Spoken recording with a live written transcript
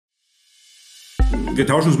Wir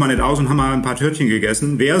tauschen uns mal nicht aus und haben mal ein paar Törtchen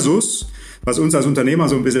gegessen, versus, was uns als Unternehmer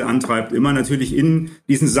so ein bisschen antreibt, immer natürlich in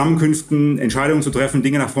diesen Zusammenkünften Entscheidungen zu treffen,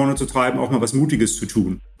 Dinge nach vorne zu treiben, auch mal was Mutiges zu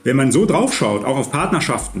tun. Wenn man so draufschaut, auch auf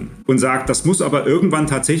Partnerschaften und sagt, das muss aber irgendwann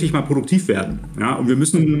tatsächlich mal produktiv werden. Ja, und wir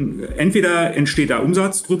müssen, entweder entsteht da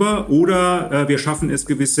Umsatz drüber oder wir schaffen es,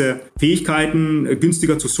 gewisse Fähigkeiten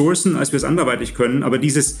günstiger zu sourcen, als wir es anderweitig können. Aber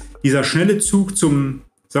dieser schnelle Zug zum,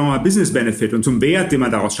 sagen wir mal, Business Benefit und zum Wert, den man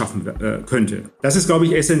daraus schaffen könnte. Das ist, glaube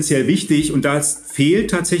ich, essentiell wichtig und da fehlt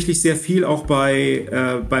tatsächlich sehr viel auch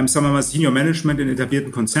beim, sagen wir mal, Senior Management in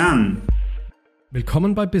etablierten Konzernen.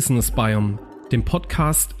 Willkommen bei Business Biome, dem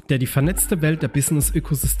Podcast, der die vernetzte Welt der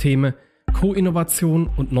Business-Ökosysteme, Co-Innovation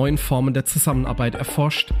und neuen Formen der Zusammenarbeit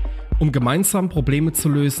erforscht, um gemeinsam Probleme zu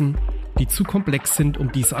lösen, die zu komplex sind,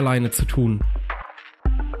 um dies alleine zu tun.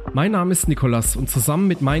 Mein Name ist Nikolas und zusammen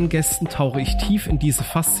mit meinen Gästen tauche ich tief in diese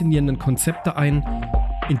faszinierenden Konzepte ein,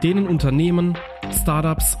 in denen Unternehmen,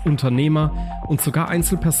 Startups, Unternehmer und sogar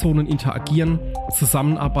Einzelpersonen interagieren,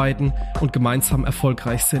 zusammenarbeiten und gemeinsam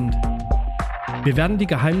erfolgreich sind. Wir werden die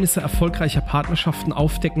Geheimnisse erfolgreicher Partnerschaften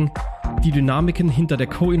aufdecken, die Dynamiken hinter der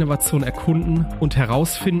Co-Innovation erkunden und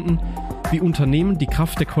herausfinden, wie Unternehmen die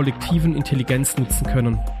Kraft der kollektiven Intelligenz nutzen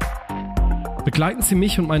können. Begleiten Sie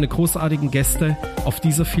mich und meine großartigen Gäste auf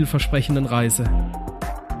dieser vielversprechenden Reise.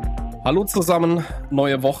 Hallo zusammen,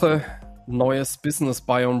 neue Woche, neues Business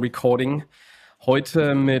Biome Recording.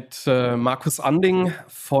 Heute mit Markus Anding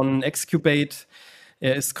von Excubate.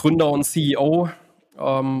 Er ist Gründer und CEO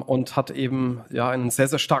und hat eben einen sehr,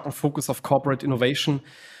 sehr starken Fokus auf Corporate Innovation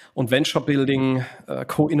und Venture Building,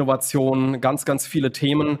 Co-Innovation, ganz, ganz viele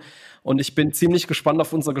Themen. Und ich bin ziemlich gespannt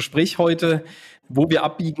auf unser Gespräch heute, wo wir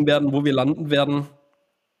abbiegen werden, wo wir landen werden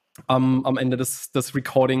am Ende des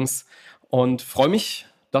Recordings. Und freue mich,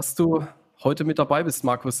 dass du heute mit dabei bist,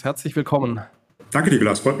 Markus. Herzlich willkommen. Danke,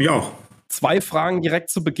 Nikolas. Freut mich auch. 2 Fragen direkt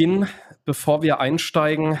zu Beginn, bevor wir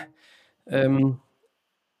einsteigen.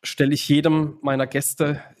 Stelle ich jedem meiner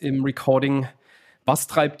Gäste im Recording, was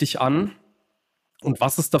treibt dich an und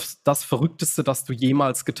was ist das Verrückteste, das du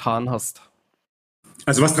jemals getan hast?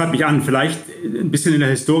 Also was treibt mich an? Vielleicht ein bisschen in der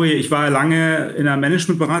Historie. Ich war lange in einer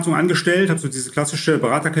Managementberatung angestellt, habe so diese klassische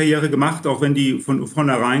Beraterkarriere gemacht, auch wenn die von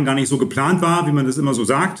vornherein gar nicht so geplant war, wie man das immer so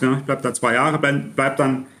sagt. Ja, ich bleibe da 2 Jahre,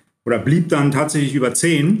 blieb dann tatsächlich über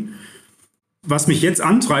 10. Was mich jetzt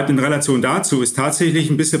antreibt in Relation dazu, ist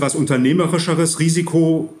tatsächlich ein bisschen was Unternehmerischeres,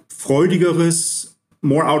 Risikofreudigeres,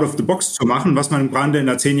 more out of the box zu machen, was man gerade in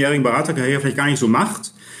einer 10-jährigen Beraterkarriere vielleicht gar nicht so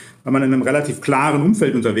macht, weil man in einem relativ klaren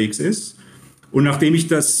Umfeld unterwegs ist. Und nachdem ich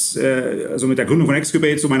das also mit der Gründung von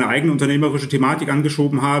Excubate so meine eigene unternehmerische Thematik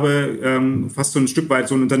angeschoben habe, fast so ein Stück weit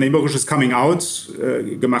so ein unternehmerisches Coming-out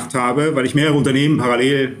gemacht habe, weil ich mehrere Unternehmen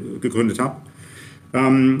parallel gegründet habe,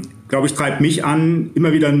 glaube ich, treibt mich an,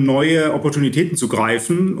 immer wieder neue Opportunitäten zu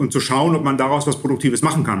greifen und zu schauen, ob man daraus was Produktives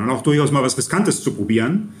machen kann und auch durchaus mal was Riskantes zu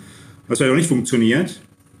probieren, was vielleicht auch nicht funktioniert.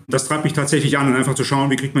 Das treibt mich tatsächlich an, und einfach zu schauen,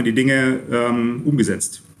 wie kriegt man die Dinge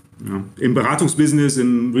umgesetzt. Ja. Im Beratungsbusiness,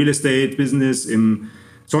 im Real Estate-Business, im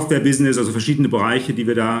Software-Business, also verschiedene Bereiche, die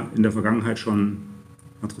wir da in der Vergangenheit schon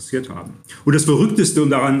adressiert haben. Und das Verrückteste,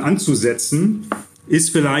 um daran anzusetzen,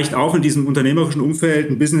 ist vielleicht auch in diesem unternehmerischen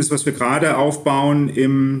Umfeld ein Business, was wir gerade aufbauen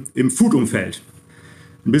im Food-Umfeld.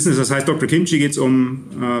 Ein Business, das heißt Dr. Kimchi, geht es um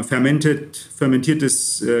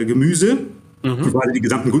fermentiertes Gemüse, quasi die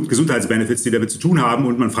gesamten Gesundheitsbenefits, die damit zu tun haben.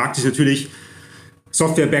 Und man fragt sich natürlich,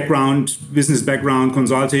 Software-Background, Business-Background,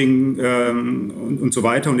 Consulting und so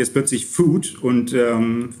weiter. Und jetzt plötzlich Food und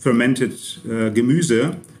fermented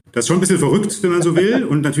Gemüse. Das ist schon ein bisschen verrückt, wenn man so will.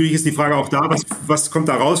 Und natürlich ist die Frage auch da, was kommt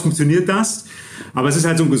da raus, funktioniert das? Aber es ist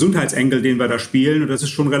halt so ein Gesundheitsengel, den wir da spielen. Und das ist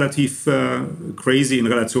schon relativ crazy in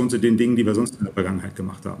Relation zu den Dingen, die wir sonst in der Vergangenheit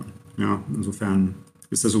gemacht haben. Ja, insofern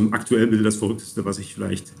ist das so aktuell das Verrückteste, was ich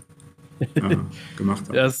vielleicht gemacht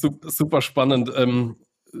habe. Ja, super spannend.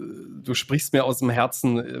 Du sprichst mir aus dem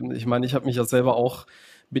Herzen. Ich meine, ich habe mich ja selber auch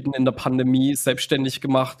mitten in der Pandemie selbstständig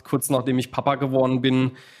gemacht, kurz nachdem ich Papa geworden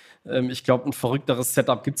bin. Ich glaube, ein verrückteres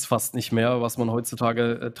Setup gibt es fast nicht mehr, was man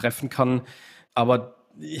heutzutage treffen kann. Aber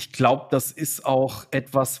ich glaube, das ist auch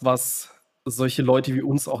etwas, was solche Leute wie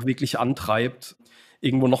uns auch wirklich antreibt,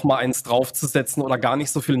 irgendwo nochmal eins draufzusetzen oder gar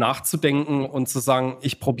nicht so viel nachzudenken und zu sagen,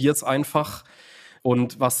 ich probiere es einfach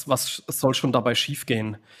und was soll schon dabei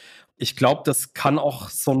schiefgehen. Ich glaube, das kann auch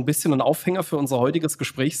so ein bisschen ein Aufhänger für unser heutiges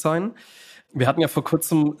Gespräch sein. Wir hatten ja vor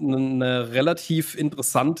kurzem eine relativ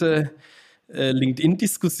interessante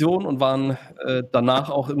LinkedIn-Diskussion und waren danach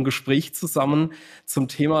auch im Gespräch zusammen zum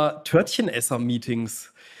Thema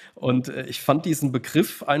Törtchenesser-Meetings. Und ich fand diesen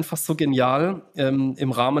Begriff einfach so genial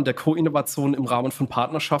im Rahmen der Co-Innovation, im Rahmen von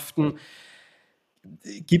Partnerschaften.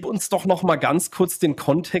 Gib uns doch noch mal ganz kurz den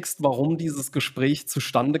Kontext, warum dieses Gespräch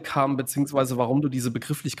zustande kam, beziehungsweise warum du diese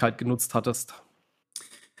Begrifflichkeit genutzt hattest.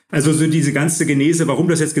 Also so diese ganze Genese, warum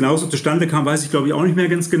das jetzt genauso zustande kam, weiß ich glaube ich auch nicht mehr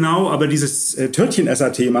ganz genau. Aber dieses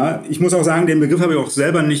Törtchenesser-Thema, ich muss auch sagen, den Begriff habe ich auch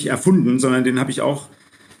selber nicht erfunden, sondern den habe ich auch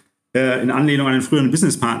in Anlehnung an einen früheren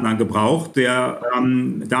Businesspartner gebraucht, der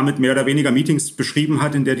damit mehr oder weniger Meetings beschrieben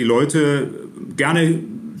hat, in der die Leute gerne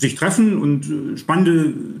sich treffen und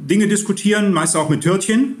spannende Dinge diskutieren, meist auch mit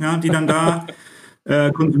Törtchen, ja, die dann da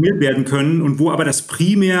konsumiert werden können und wo aber das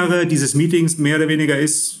Primäre dieses Meetings mehr oder weniger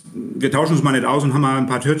ist, wir tauschen uns mal nicht aus und haben mal ein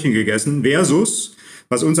paar Törtchen gegessen, versus,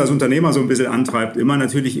 was uns als Unternehmer so ein bisschen antreibt, immer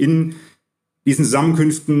natürlich in diesen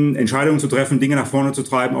Zusammenkünften Entscheidungen zu treffen, Dinge nach vorne zu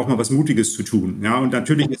treiben, auch mal was Mutiges zu tun. Ja, und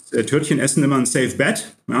natürlich ist Törtchenessen immer ein Safe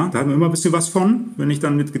Bet. Ja, da hat man immer ein bisschen was von, wenn ich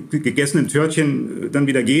dann mit gegessenen Törtchen dann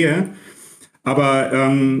wieder gehe.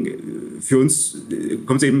 Aber für uns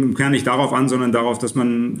kommt es eben im Kern nicht darauf an, sondern darauf, dass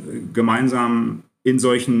man gemeinsam in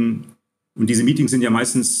solchen, und diese Meetings sind ja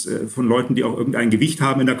meistens von Leuten, die auch irgendein Gewicht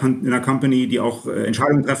haben in der Company, die auch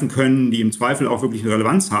Entscheidungen treffen können, die im Zweifel auch wirklich eine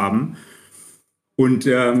Relevanz haben. Und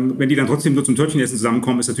wenn die dann trotzdem nur zum Törtchenessen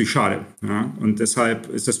zusammenkommen, ist natürlich schade. Ja? Und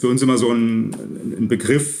deshalb ist das für uns immer so ein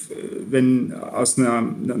Begriff, wenn aus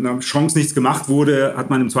einer Chance nichts gemacht wurde,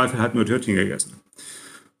 hat man im Zweifel halt nur Törtchen gegessen.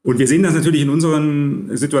 Und wir sehen das natürlich in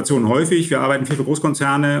unseren Situationen häufig. Wir arbeiten viel für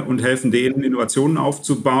Großkonzerne und helfen denen, Innovationen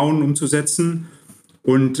aufzubauen, umzusetzen.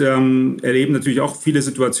 Und erleben natürlich auch viele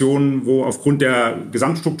Situationen, wo aufgrund der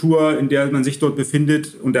Gesamtstruktur, in der man sich dort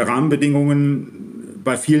befindet und der Rahmenbedingungen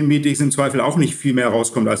bei vielen Meetings im Zweifel auch nicht viel mehr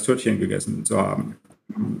rauskommt, als Törtchen gegessen zu haben.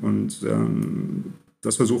 Und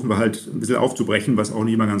das versuchen wir halt ein bisschen aufzubrechen, was auch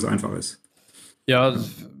nicht immer ganz einfach ist. Ja,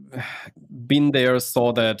 been there,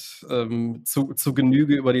 saw that, zu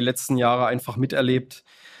Genüge über die letzten Jahre einfach miterlebt.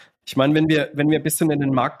 Ich meine, wenn wir ein bisschen in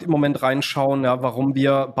den Markt im Moment reinschauen, ja, warum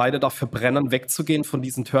wir beide dafür brennen, wegzugehen von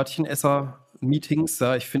diesen Törtchenesser-Meetings,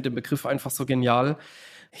 ja, ich finde den Begriff einfach so genial,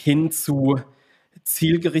 hin zu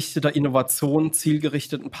zielgerichteter Innovation,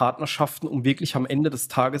 zielgerichteten Partnerschaften, um wirklich am Ende des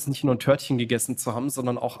Tages nicht nur ein Törtchen gegessen zu haben,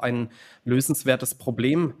 sondern auch ein lösenswertes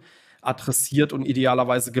Problem adressiert und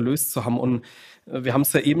idealerweise gelöst zu haben. Und wir haben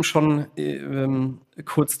es ja eben schon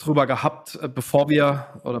kurz drüber gehabt, bevor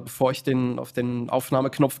ich auf den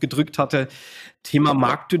Aufnahmeknopf gedrückt hatte. Thema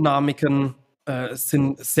Marktdynamiken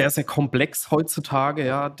sind sehr, sehr komplex heutzutage.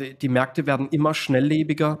 Ja. Die Märkte werden immer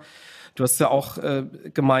schnelllebiger. Du hast ja auch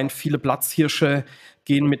gemeint, viele Platzhirsche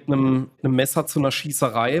gehen mit einem Messer zu einer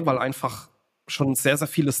Schießerei, weil einfach schon sehr, sehr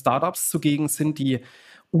viele Startups zugegen sind, die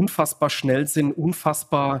unfassbar schnell sind,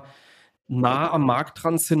 unfassbar nah am Markt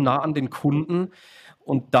dran sind, nah an den Kunden.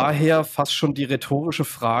 Und daher fast schon die rhetorische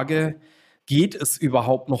Frage, geht es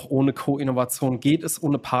überhaupt noch ohne Co-Innovation? Geht es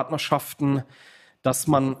ohne Partnerschaften, dass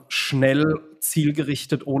man schnell,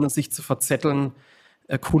 zielgerichtet, ohne sich zu verzetteln,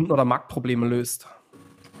 Kunden- oder Marktprobleme löst?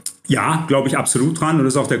 Ja, glaube ich absolut dran. Und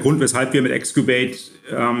das ist auch der Grund, weshalb wir mit Excubate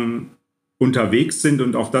unterwegs sind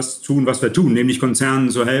und auch das tun, was wir tun, nämlich Konzernen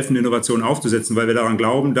zu helfen, Innovationen aufzusetzen, weil wir daran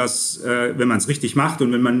glauben, dass wenn man es richtig macht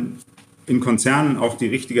und wenn man in Konzernen auch die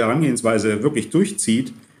richtige Herangehensweise wirklich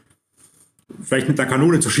durchzieht, vielleicht mit einer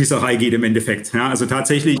Kanone zur Schießerei geht im Endeffekt. Ja, also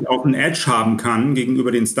tatsächlich auch einen Edge haben kann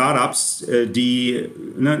gegenüber den Startups, die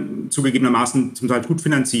zugegebenermaßen zum Teil gut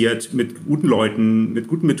finanziert, mit guten Leuten, mit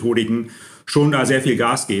guten Methodiken schon da sehr viel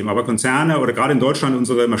Gas geben. Aber Konzerne oder gerade in Deutschland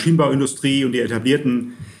unsere Maschinenbauindustrie und die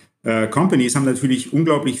etablierten Companies haben natürlich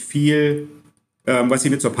unglaublich viel, was sie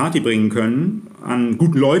mit zur Party bringen können. An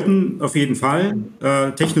guten Leuten auf jeden Fall,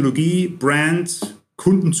 Technologie, Brand,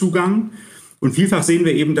 Kundenzugang. Und vielfach sehen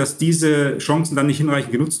wir eben, dass diese Chancen dann nicht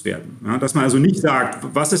hinreichend genutzt werden. Ja, dass man also nicht sagt,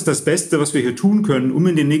 was ist das Beste, was wir hier tun können, um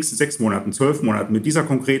in den nächsten 6 Monaten, 12 Monaten mit dieser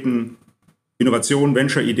konkreten Innovation,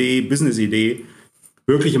 Venture-Idee, Business-Idee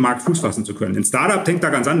wirklich im Markt Fuß fassen zu können. Ein Startup denkt da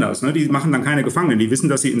ganz anders. Ne? Die machen dann keine Gefangenen. Die wissen,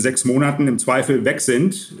 dass sie in 6 Monaten im Zweifel weg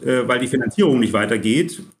sind, weil die Finanzierung nicht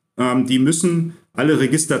weitergeht. Die müssen alle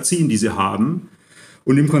Register ziehen, die sie haben.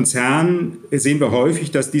 Und im Konzern sehen wir häufig,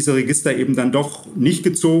 dass diese Register eben dann doch nicht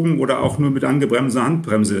gezogen oder auch nur mit angezogener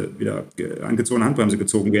Handbremse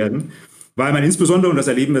gezogen werden. Weil man insbesondere, und das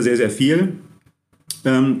erleben wir sehr, sehr viel,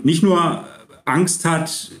 nicht nur Angst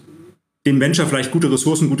hat, dem Venture vielleicht gute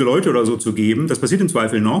Ressourcen, gute Leute oder so zu geben, das passiert im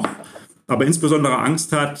Zweifel noch, aber insbesondere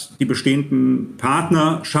Angst hat, die bestehenden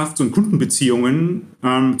Partnerschafts- und Kundenbeziehungen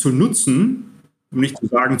zu nutzen, um nicht zu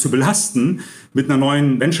sagen zu belasten, mit einer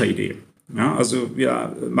neuen Venture-Idee. Ja, also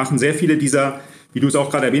wir machen sehr viele dieser, wie du es auch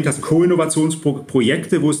gerade erwähnt hast,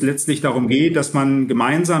 Co-Innovationsprojekte, wo es letztlich darum geht, dass man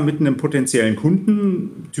gemeinsam mit einem potenziellen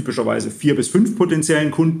Kunden, typischerweise 4 bis 5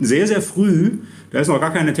 potenziellen Kunden, sehr, sehr früh, da ist noch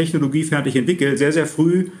gar keine Technologie fertig entwickelt, sehr, sehr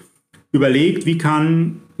früh überlegt, wie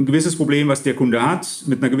kann ein gewisses Problem, was der Kunde hat,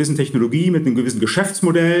 mit einer gewissen Technologie, mit einem gewissen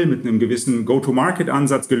Geschäftsmodell, mit einem gewissen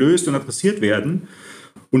Go-to-Market-Ansatz gelöst und adressiert werden.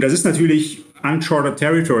 Und das ist natürlich uncharted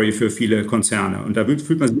territory für viele Konzerne. Und da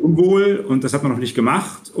fühlt man sich unwohl und das hat man noch nicht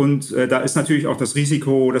gemacht. Und da ist natürlich auch das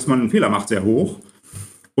Risiko, dass man einen Fehler macht, sehr hoch.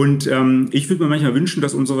 Und ich würde mir manchmal wünschen,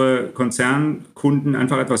 dass unsere Konzernkunden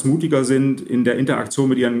einfach etwas mutiger sind in der Interaktion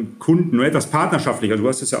mit ihren Kunden, nur etwas partnerschaftlicher. Du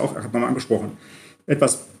hast es ja auch nochmal angesprochen.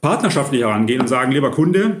 Etwas partnerschaftlicher rangehen und sagen, lieber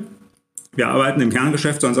Kunde, wir arbeiten im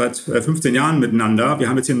Kerngeschäft schon seit 15 Jahren miteinander. Wir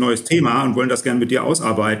haben jetzt hier ein neues Thema und wollen das gerne mit dir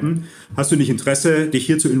ausarbeiten. Hast du nicht Interesse, dich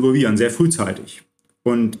hier zu involvieren, sehr frühzeitig?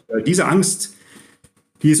 Und diese Angst,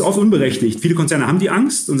 die ist oft unberechtigt. Viele Konzerne haben die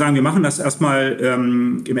Angst und sagen, wir machen das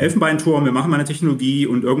erstmal im Elfenbeinturm, wir machen mal eine Technologie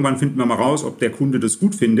und irgendwann finden wir mal raus, ob der Kunde das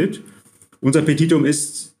gut findet. Unser Petitum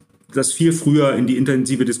ist, das viel früher in die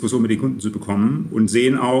intensive Diskussion mit den Kunden zu bekommen und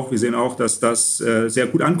wir sehen auch, dass das sehr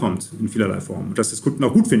gut ankommt in vielerlei Form und dass das Kunden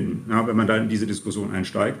auch gut finden, ja, wenn man da in diese Diskussion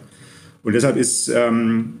einsteigt. Und deshalb ist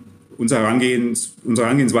unsere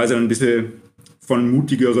Herangehensweise ein bisschen von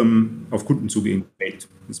mutigerem auf Kunden zugehen,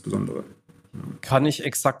 insbesondere. Kann ich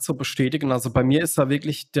exakt so bestätigen. Also bei mir ist da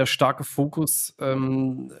wirklich der starke Fokus,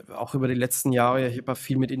 auch über die letzten Jahre, ich habe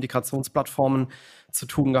viel mit Integrationsplattformen zu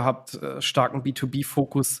tun gehabt, starken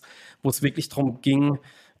B2B-Fokus, wo es wirklich darum ging,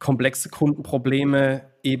 komplexe Kundenprobleme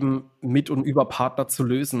eben mit und über Partner zu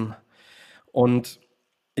lösen. Und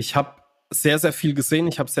ich habe sehr, sehr viel gesehen.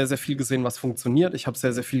 Ich habe sehr, sehr viel gesehen, was funktioniert. Ich habe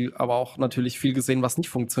sehr, sehr viel, aber auch natürlich viel gesehen, was nicht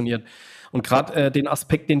funktioniert. Und gerade den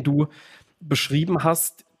Aspekt, den du beschrieben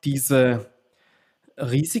hast, diese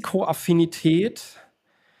Risikoaffinität,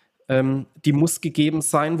 die muss gegeben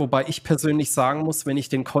sein, wobei ich persönlich sagen muss, wenn ich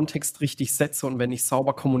den Kontext richtig setze und wenn ich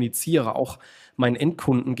sauber kommuniziere, auch meinen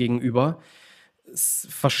Endkunden gegenüber,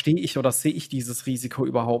 verstehe ich oder sehe ich dieses Risiko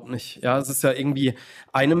überhaupt nicht. Ja, es ist ja irgendwie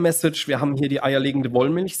eine Message, wir haben hier die eierlegende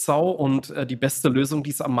Wollmilchsau und die beste Lösung,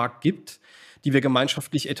 die es am Markt gibt, die wir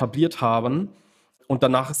gemeinschaftlich etabliert haben. Und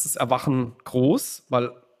danach ist das Erwachen groß,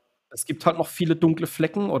 weil es gibt halt noch viele dunkle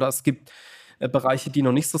Flecken oder es gibt Bereiche, die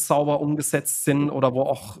noch nicht so sauber umgesetzt sind oder wo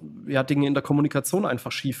auch Dinge in der Kommunikation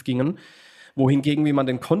einfach schief gingen. Wohingegen, wie man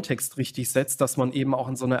den Kontext richtig setzt, dass man eben auch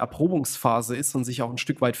in so einer Erprobungsphase ist und sich auch ein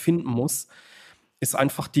Stück weit finden muss, ist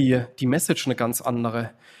einfach die Message eine ganz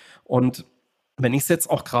andere. Und wenn ich es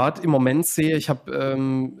jetzt auch gerade im Moment sehe, ich habe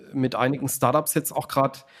mit einigen Startups jetzt auch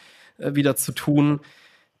gerade wieder zu tun,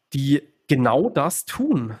 die genau das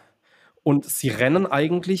tun. Und sie rennen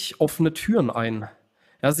eigentlich offene Türen ein.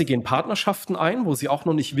 Ja, sie gehen Partnerschaften ein, wo sie auch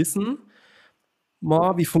noch nicht wissen,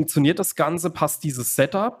 wie funktioniert das Ganze, passt dieses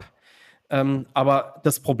Setup. Aber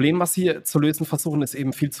das Problem, was sie zu lösen versuchen, ist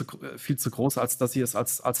eben viel zu groß, als dass sie es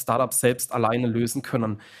als Startup selbst alleine lösen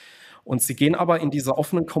können. Und sie gehen aber in dieser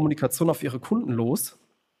offenen Kommunikation auf ihre Kunden los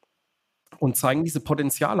und zeigen diese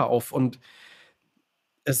Potenziale auf. Und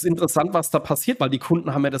es ist interessant, was da passiert, weil die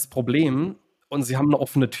Kunden haben ja das Problem und sie haben eine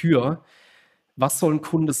offene Tür. Was soll ein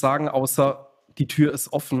Kunde sagen, außer die Tür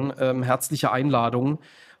ist offen, herzliche Einladung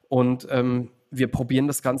und wir probieren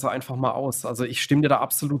das Ganze einfach mal aus. Also ich stimme dir da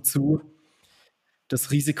absolut zu.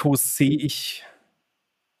 Das Risiko sehe ich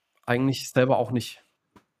eigentlich selber auch nicht.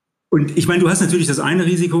 Und ich meine, du hast natürlich das eine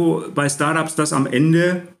Risiko bei Startups, dass am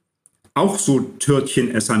Ende auch so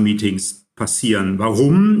Törtchen-Esser-Meetings passieren.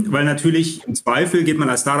 Warum? Weil natürlich im Zweifel geht man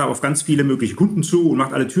als Startup auf ganz viele mögliche Kunden zu und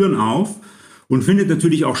macht alle Türen auf und findet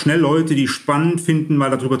natürlich auch schnell Leute, die spannend finden, mal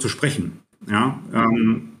darüber zu sprechen. Ja,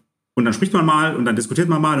 und dann spricht man mal und dann diskutiert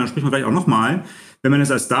man mal, dann spricht man vielleicht auch nochmal. Wenn man es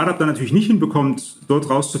als Startup dann natürlich nicht hinbekommt, dort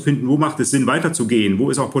rauszufinden, wo macht es Sinn, weiterzugehen, wo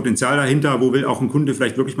ist auch Potenzial dahinter, wo will auch ein Kunde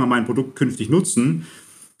vielleicht wirklich mal mein Produkt künftig nutzen,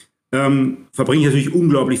 verbringe ich natürlich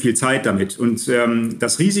unglaublich viel Zeit damit. Und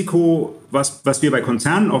das Risiko, was wir bei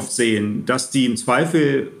Konzernen oft sehen, dass die im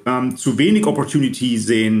Zweifel zu wenig Opportunity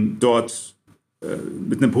sehen, dort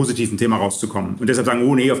mit einem positiven Thema rauszukommen. Und deshalb sagen,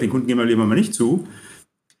 oh nee, auf den Kunden gehen wir lieber mal nicht zu.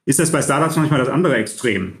 Ist das bei Startups manchmal das andere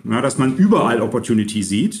Extrem, ja, dass man überall Opportunity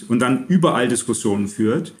sieht und dann überall Diskussionen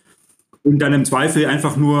führt und dann im Zweifel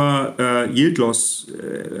einfach nur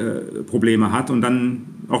Yield-Loss-Probleme hat und dann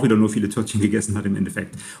auch wieder nur viele Törtchen gegessen hat im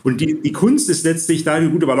Endeffekt. Und die Kunst ist letztlich, da eine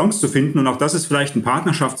gute Balance zu finden und auch das ist vielleicht ein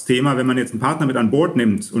Partnerschaftsthema, wenn man jetzt einen Partner mit an Bord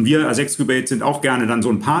nimmt und wir als Excubate sind auch gerne dann so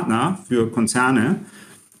ein Partner für Konzerne,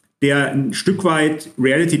 der ein Stück weit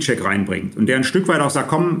Reality-Check reinbringt und der ein Stück weit auch sagt,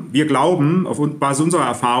 komm, wir glauben auf Basis unserer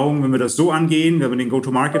Erfahrung, wenn wir das so angehen, wenn wir den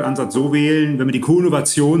Go-to-Market-Ansatz so wählen, wenn wir die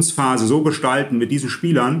Co-Innovationsphase so gestalten mit diesen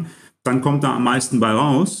Spielern, dann kommt da am meisten bei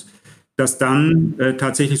raus, dass dann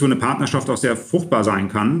tatsächlich so eine Partnerschaft auch sehr fruchtbar sein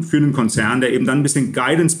kann für einen Konzern, der eben dann ein bisschen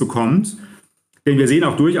Guidance bekommt. Denn wir sehen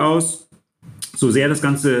auch durchaus, so sehr das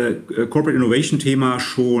ganze Corporate Innovation Thema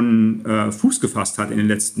schon Fuß gefasst hat in den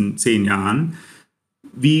letzten 10 Jahren,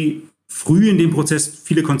 wie früh in dem Prozess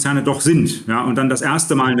viele Konzerne doch sind, ja, und dann das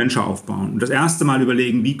erste Mal ein Venture aufbauen und das erste Mal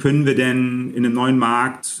überlegen, wie können wir denn in einem neuen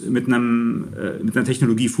Markt mit einer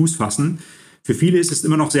Technologie Fuß fassen. Für viele ist es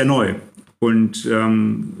immer noch sehr neu und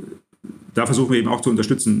da versuchen wir eben auch zu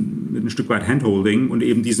unterstützen mit ein Stück weit Handholding und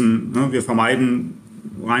eben diesem, ne, wir vermeiden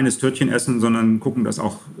reines Törtchenessen, sondern gucken, dass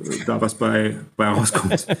auch da was bei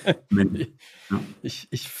rauskommt. Ja.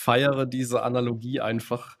 Ich feiere diese Analogie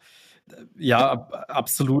einfach. Ja,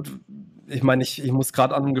 absolut. Ich meine, ich muss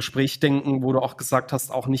gerade an ein Gespräch denken, wo du auch gesagt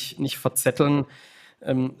hast, auch nicht verzetteln.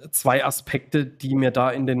 2 Aspekte, die mir da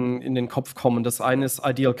in den Kopf kommen. Das eine ist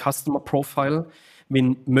Ideal Customer Profile.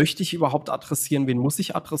 Wen möchte ich überhaupt adressieren? Wen muss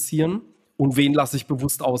ich adressieren? Und wen lasse ich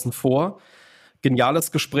bewusst außen vor?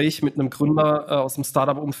 Geniales Gespräch mit einem Gründer aus dem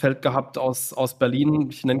Startup-Umfeld gehabt, aus Berlin.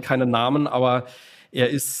 Ich nenne keine Namen, aber er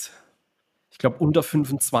ist, ich glaube, unter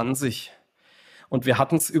 25. Und wir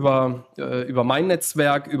hatten es über mein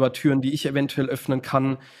Netzwerk, über Türen, die ich eventuell öffnen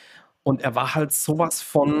kann. Und er war halt sowas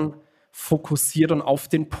von fokussiert und auf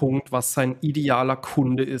den Punkt, was sein idealer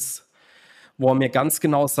Kunde ist. Wo er mir ganz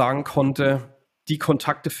genau sagen konnte, die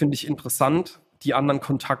Kontakte finde ich interessant, die anderen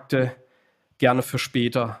Kontakte gerne für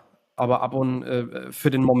später. Aber für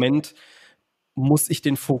den Moment muss ich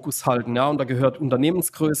den Fokus halten. Ja? Und da gehört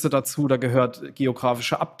Unternehmensgröße dazu, da gehört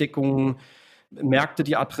geografische Abdeckung, Märkte,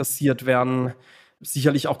 die adressiert werden,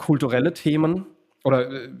 sicherlich auch kulturelle Themen oder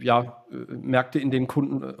Märkte, in denen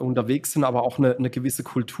Kunden unterwegs sind, aber auch eine gewisse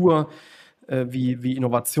Kultur, wie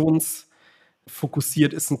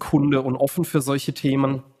innovationsfokussiert ist ein Kunde und offen für solche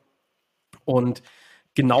Themen. Und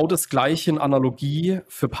genau das Gleiche in Analogie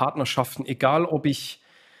für Partnerschaften, egal ob ich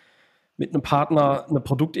mit einem Partner eine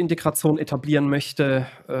Produktintegration etablieren möchte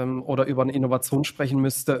oder über eine Innovation sprechen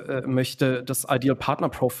möchte, das Ideal Partner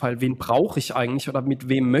Profile, wen brauche ich eigentlich oder mit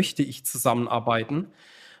wem möchte ich zusammenarbeiten,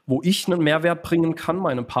 wo ich einen Mehrwert bringen kann,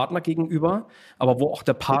 meinem Partner gegenüber, aber wo auch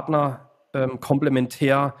der Partner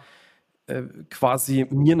komplementär quasi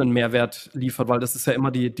mir einen Mehrwert liefert, weil das ist ja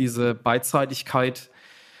immer diese Beidseitigkeit.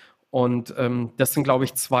 Und das sind, glaube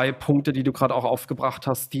ich, 2 Punkte, die du gerade auch aufgebracht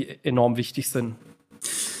hast, die enorm wichtig sind.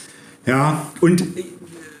 Ja, und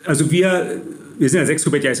also wir sind als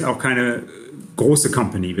Excubate ja auch keine große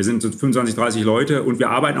Company. Wir sind so 25, 30 Leute und wir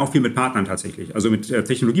arbeiten auch viel mit Partnern tatsächlich. Also mit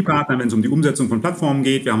Technologiepartnern, wenn es um die Umsetzung von Plattformen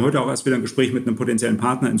geht. Wir haben heute auch erst wieder ein Gespräch mit einem potenziellen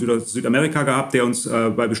Partner in Südamerika gehabt, der uns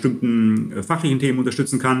bei bestimmten fachlichen Themen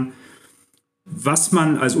unterstützen kann. Was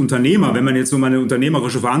man als Unternehmer, wenn man jetzt so mal eine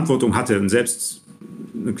unternehmerische Verantwortung hatte und selbst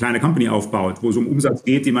eine kleine Company aufbaut, wo es um Umsatz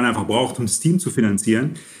geht, den man einfach braucht, um das Team zu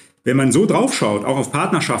finanzieren, wenn man so draufschaut, auch auf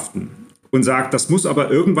Partnerschaften und sagt, das muss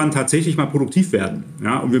aber irgendwann tatsächlich mal produktiv werden.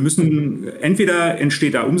 Ja? Und wir müssen, entweder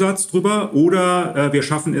entsteht da Umsatz drüber oder wir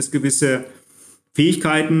schaffen es, gewisse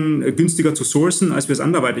Fähigkeiten günstiger zu sourcen, als wir es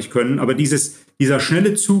anderweitig können. Aber dieser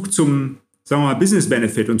schnelle Zug zum, sagen wir mal, Business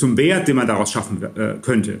Benefit und zum Wert, den man daraus schaffen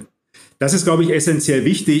könnte, das ist, glaube ich, essentiell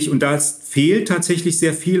wichtig. Und da fehlt tatsächlich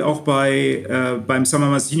sehr viel auch beim, sagen wir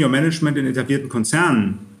mal, Senior Management in etablierten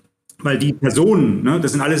Konzernen. Weil die Personen, ne,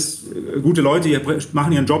 das sind alles gute Leute, die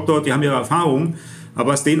machen ihren Job dort, die haben ihre Erfahrung.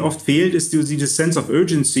 Aber was denen oft fehlt, ist dieses Sense of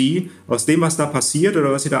Urgency, aus dem, was da passiert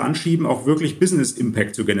oder was sie da anschieben, auch wirklich Business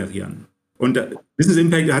Impact zu generieren. Und Business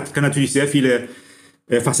Impact kann natürlich sehr viele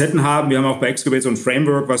Facetten haben. Wir haben auch bei Excubate so ein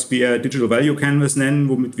Framework, was wir Digital Value Canvas nennen,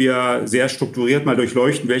 womit wir sehr strukturiert mal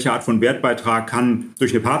durchleuchten, welche Art von Wertbeitrag kann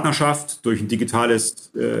durch eine Partnerschaft, durch ein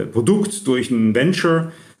digitales Produkt, durch ein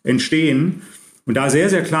Venture entstehen. Und da sehr,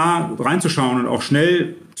 sehr klar reinzuschauen und auch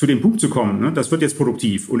schnell zu dem Punkt zu kommen, ne, das wird jetzt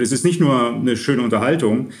produktiv. Und es ist nicht nur eine schöne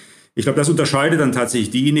Unterhaltung. Ich glaube, das unterscheidet dann tatsächlich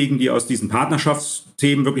diejenigen, die aus diesen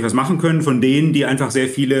Partnerschaftsthemen wirklich was machen können, von denen, die einfach sehr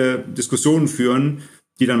viele Diskussionen führen,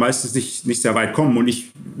 die dann meistens nicht sehr weit kommen. Und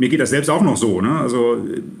mir geht das selbst auch noch so. Ne? Also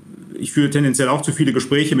ich führe tendenziell auch zu viele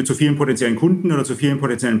Gespräche mit zu vielen potenziellen Kunden oder zu vielen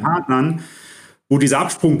potenziellen Partnern, wo dieser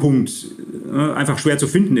Absprungpunkt einfach schwer zu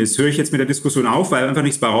finden ist. Höre ich jetzt mit der Diskussion auf, weil einfach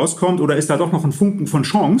nichts bei rauskommt, oder ist da doch noch ein Funken von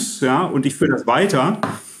Chance, ja, und ich führe das weiter?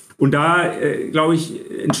 Und da, glaube ich,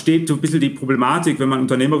 entsteht so ein bisschen die Problematik, wenn man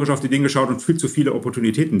unternehmerisch auf die Dinge schaut und viel zu viele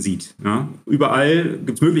Opportunitäten sieht. Ja. Überall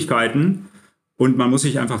gibt es Möglichkeiten und man muss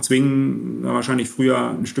sich einfach zwingen, wahrscheinlich früher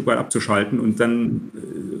ein Stück weit abzuschalten und dann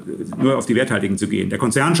nur auf die Werthaltigen zu gehen. Der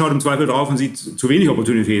Konzern schaut im Zweifel drauf und sieht zu wenig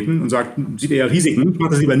Opportunitäten und sieht eher Risiken, ich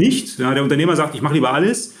mache das lieber nicht. Ja, der Unternehmer sagt, ich mache lieber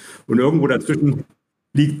alles, und irgendwo dazwischen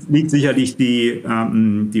liegt sicherlich die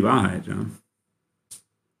Wahrheit.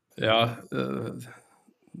 Ja,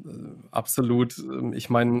 absolut. Ich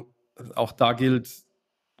meine, auch da gilt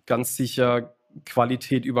ganz sicher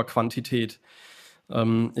Qualität über Quantität.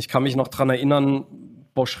 Ich kann mich noch dran erinnern,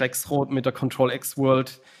 Bosch Rexroth mit der Control X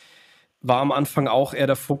World war am Anfang auch eher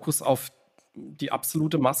der Fokus auf die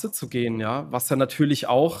absolute Masse zu gehen, ja, was ja natürlich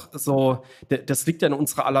auch so, das liegt ja in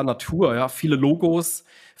unserer aller Natur, ja, viele Logos,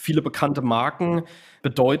 viele bekannte Marken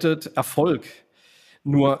bedeutet Erfolg.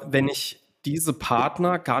 Nur wenn ich diese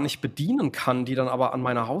Partner gar nicht bedienen kann, die dann aber an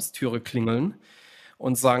meiner Haustüre klingeln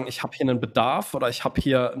und sagen, ich habe hier einen Bedarf oder ich habe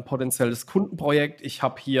hier ein potenzielles Kundenprojekt, ich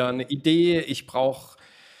habe hier eine Idee, ich brauche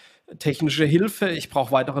technische Hilfe, ich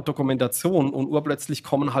brauche weitere Dokumentation und urplötzlich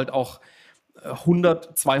kommen halt auch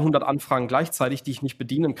 100, 200 Anfragen gleichzeitig, die ich nicht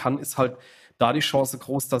bedienen kann, ist halt da die Chance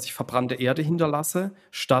groß, dass ich verbrannte Erde hinterlasse,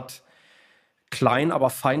 statt klein, aber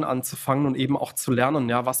fein anzufangen und eben auch zu lernen,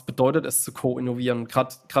 ja, was bedeutet es zu co-innovieren.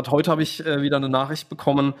 Gerade heute habe ich wieder eine Nachricht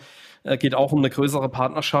bekommen, geht auch um eine größere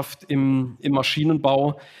Partnerschaft im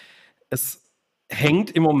Maschinenbau. Es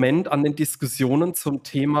hängt im Moment an den Diskussionen zum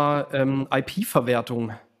Thema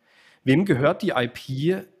IP-Verwertung. Wem gehört die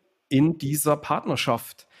IP in dieser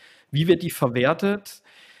Partnerschaft? Wie wird die verwertet?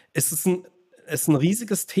 Es ist ein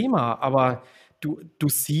riesiges Thema, aber du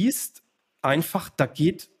siehst einfach, da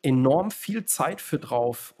geht enorm viel Zeit für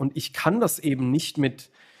drauf. Und ich kann das eben nicht mit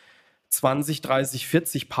 20, 30,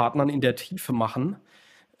 40 Partnern in der Tiefe machen,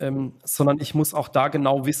 sondern ich muss auch da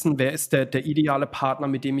genau wissen, wer ist der ideale Partner,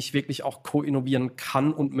 mit dem ich wirklich auch co-innovieren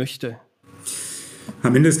kann und möchte.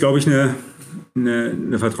 Am Ende ist, glaube ich, eine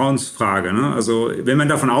Vertrauensfrage. Ne? Also wenn man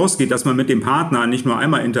davon ausgeht, dass man mit dem Partner nicht nur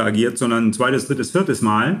einmal interagiert, sondern ein zweites, drittes, viertes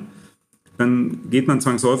Mal, dann geht man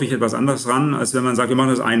zwangsläufig etwas anderes ran, als wenn man sagt, wir machen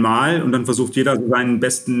das einmal und dann versucht jeder seinen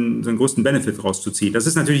größten Benefit rauszuziehen. Das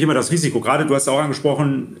ist natürlich immer das Risiko. Gerade du hast auch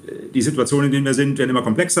angesprochen, die Situation, in der wir sind, werden immer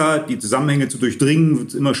komplexer, die Zusammenhänge zu durchdringen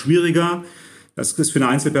wird immer schwieriger. Das ist für eine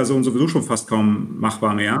Einzelperson sowieso schon fast kaum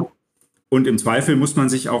machbar mehr. Und im Zweifel muss man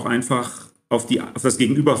sich auch einfach auf das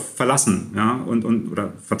Gegenüber verlassen, ja,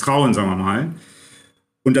 oder vertrauen, sagen wir mal.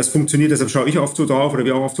 Und das funktioniert, deshalb schaue ich oft so drauf oder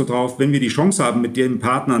wir auch oft so drauf, wenn wir die Chance haben, mit dem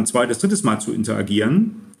Partner ein zweites, drittes Mal zu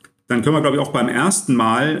interagieren, dann können wir, glaube ich, auch beim ersten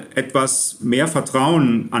Mal etwas mehr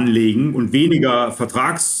Vertrauen anlegen und weniger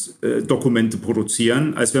Vertragsdokumente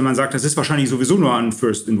produzieren, als wenn man sagt, das ist wahrscheinlich sowieso nur ein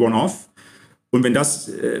First in One-Off. Und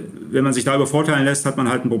wenn man sich da übervorteilen lässt, hat man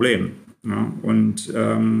halt ein Problem. Ja? Und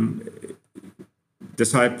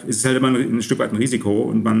deshalb ist es halt immer ein Stück weit ein Risiko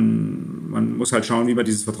und man muss halt schauen, wie man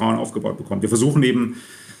dieses Vertrauen aufgebaut bekommt. Wir versuchen eben,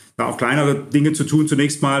 da auch kleinere Dinge zu tun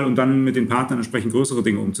zunächst mal und dann mit den Partnern entsprechend größere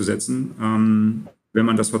Dinge umzusetzen, wenn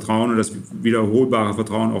man das Vertrauen und das wiederholbare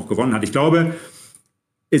Vertrauen auch gewonnen hat. Ich glaube,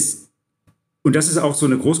 und das ist auch so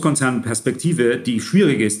eine Großkonzernperspektive, die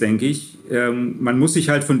schwierig ist, denke ich. Man muss sich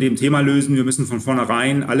halt von dem Thema lösen. Wir müssen von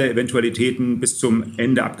vornherein alle Eventualitäten bis zum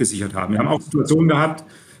Ende abgesichert haben. Wir haben auch Situationen gehabt,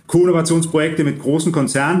 Co-Innovationsprojekte mit großen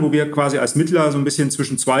Konzernen, wo wir quasi als Mittler so ein bisschen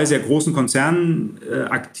zwischen zwei sehr großen Konzernen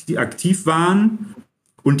aktiv waren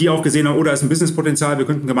und die auch gesehen haben, oh, da ist ein Businesspotenzial, wir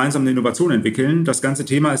könnten gemeinsam eine Innovation entwickeln. Das ganze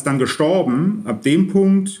Thema ist dann gestorben ab dem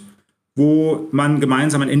Punkt, wo man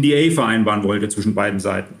gemeinsam ein NDA vereinbaren wollte zwischen beiden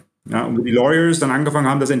Seiten. Ja, und die Lawyers dann angefangen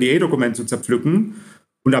haben, das NDA-Dokument zu zerpflücken.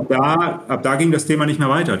 Und ab da ging das Thema nicht mehr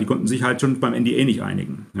weiter. Die konnten sich halt schon beim NDA nicht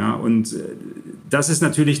einigen. Ja, und das ist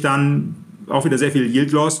natürlich dann auch wieder sehr viel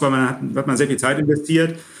Yield Loss, weil hat man sehr viel Zeit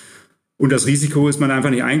investiert. Und das Risiko ist man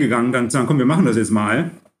einfach nicht eingegangen, dann zu sagen, komm, wir machen das jetzt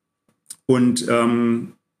mal. Und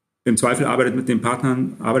im Zweifel arbeitet man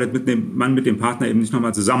mit dem Partner eben nicht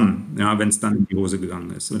nochmal zusammen, ja, wenn es dann in die Hose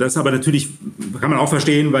gegangen ist. Und das aber natürlich, kann man auch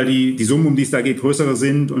verstehen, weil die Summen, um die es da geht, größere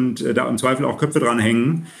sind und da im Zweifel auch Köpfe dran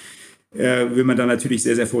hängen, will man dann natürlich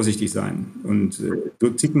sehr, sehr vorsichtig sein. Und so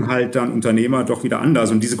ticken halt dann Unternehmer doch wieder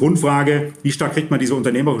anders. Und diese Grundfrage, wie stark kriegt man diese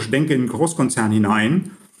unternehmerische Denke in einen Großkonzern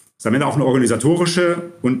hinein, ist am Ende auch eine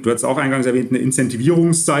organisatorische und du hast auch eingangs erwähnt, eine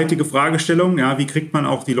incentivierungsseitige Fragestellung. Ja, wie kriegt man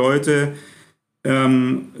auch die Leute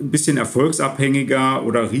ein bisschen erfolgsabhängiger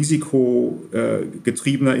oder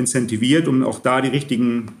risikogetriebener incentiviert, um auch da die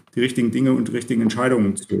richtigen Dinge und die richtigen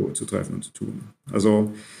Entscheidungen zu treffen und zu tun.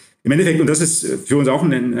 Also im Endeffekt, und das ist für uns auch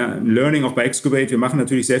ein Learning, auch bei Excubate, wir machen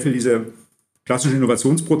natürlich sehr viel diese klassischen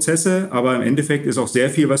Innovationsprozesse, aber im Endeffekt ist auch sehr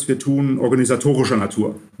viel, was wir tun, organisatorischer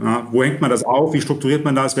Natur. Ja, wo hängt man das auf? Wie strukturiert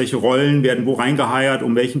man das? Welche Rollen werden wo reingeheiert,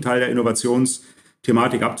 um welchen Teil der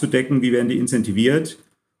Innovationsthematik abzudecken? Wie werden die incentiviert?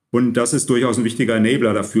 Und das ist durchaus ein wichtiger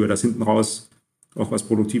Enabler dafür, dass hinten raus auch was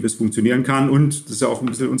Produktives funktionieren kann. Und das ist ja auch ein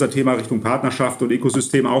bisschen unser Thema Richtung Partnerschaft und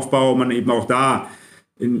Ökosystemaufbau, man eben auch da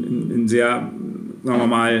in sehr, sagen wir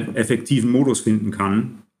mal, effektiven Modus finden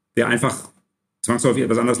kann, der einfach zwangsläufig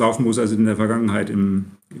etwas anders laufen muss als in der Vergangenheit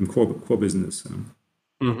im Core-Business.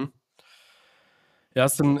 Mhm. Ja,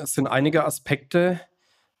 es sind einige Aspekte.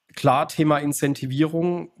 Klar, Thema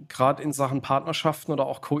Incentivierung, gerade in Sachen Partnerschaften oder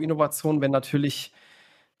auch Co-Innovation, wenn natürlich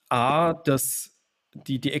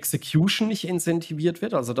die Execution nicht incentiviert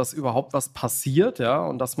wird, also dass überhaupt was passiert, ja,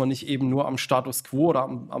 und dass man nicht eben nur am Status quo oder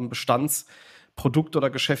am Bestandsprodukt oder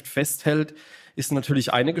Geschäft festhält, ist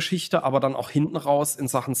natürlich eine Geschichte, aber dann auch hinten raus in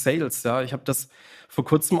Sachen Sales, ja. Ich habe das vor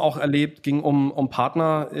kurzem auch erlebt, ging um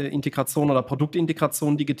Partnerintegration oder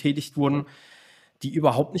Produktintegration, die getätigt wurden, die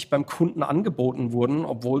überhaupt nicht beim Kunden angeboten wurden,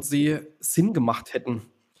 obwohl sie Sinn gemacht hätten.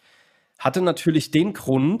 Hatte natürlich den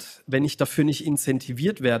Grund, wenn ich dafür nicht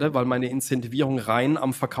incentiviert werde, weil meine Incentivierung rein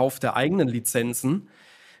am Verkauf der eigenen Lizenzen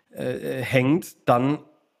hängt, dann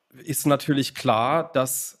ist natürlich klar,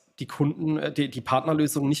 dass die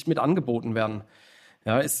Partnerlösungen nicht mit angeboten werden.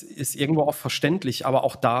 Ja, ist irgendwo auch verständlich, aber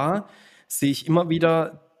auch da sehe ich immer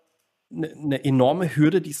wieder eine enorme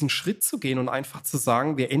Hürde, diesen Schritt zu gehen und einfach zu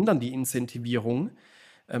sagen, wir ändern die Incentivierung.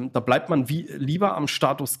 Da bleibt man lieber am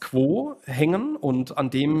Status quo hängen und an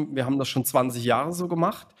dem, wir haben das schon 20 Jahre so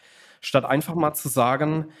gemacht, statt einfach mal zu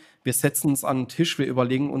sagen, wir setzen uns an den Tisch, wir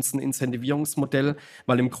überlegen uns ein Incentivierungsmodell,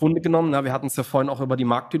 weil im Grunde genommen, wir hatten es ja vorhin auch über die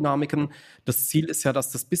Marktdynamiken, das Ziel ist ja,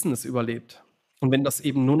 dass das Business überlebt. Und wenn das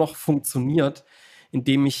eben nur noch funktioniert,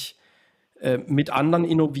 indem ich mit anderen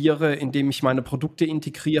innoviere, indem ich meine Produkte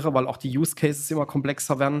integriere, weil auch die Use Cases immer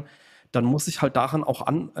komplexer werden, dann muss ich halt daran auch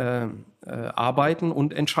arbeiten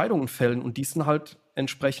und Entscheidungen fällen. Und die sind halt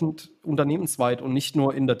entsprechend unternehmensweit und nicht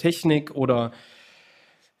nur in der Technik oder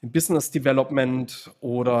im Business Development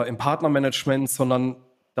oder im Partnermanagement, sondern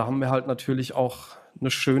da haben wir halt natürlich auch eine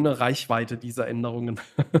schöne Reichweite dieser Änderungen.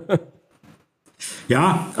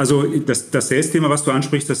 Ja, also das Sales-Thema, was du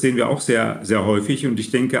ansprichst, das sehen wir auch sehr, sehr häufig. Und ich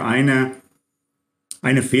denke, eine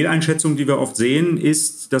Fehleinschätzung, die wir oft sehen,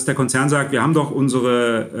 ist, dass der Konzern sagt, wir haben doch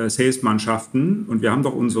unsere Sales-Mannschaften und wir haben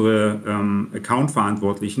doch unsere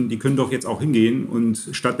Account-Verantwortlichen, die können doch jetzt auch hingehen und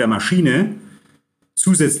statt der Maschine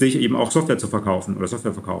zusätzlich eben auch Software zu verkaufen oder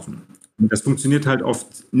Software verkaufen. Und das funktioniert halt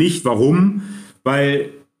oft nicht. Warum? Weil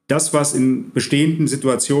das, was in bestehenden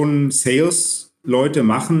Situationen Sales-Leute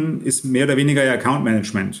machen, ist mehr oder weniger ja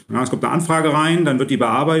Account-Management. Ja, es kommt eine Anfrage rein, dann wird die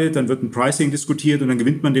bearbeitet, dann wird ein Pricing diskutiert und dann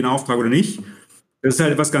gewinnt man den Auftrag oder nicht. Das ist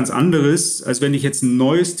halt etwas ganz anderes, als wenn ich jetzt ein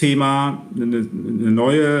neues Thema,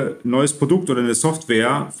 neues Produkt oder eine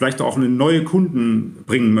Software, vielleicht auch einen neuen Kunden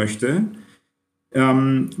bringen möchte.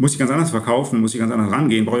 Muss ich ganz anders verkaufen, muss ich ganz anders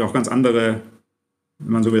rangehen, brauche ich auch ganz andere,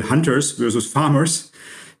 wenn man so will, Hunters versus Farmers,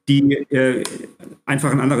 die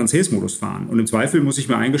einfach einen anderen Sales-Modus fahren. Und im Zweifel muss ich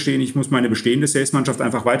mir eingestehen, ich muss meine bestehende Sales-Mannschaft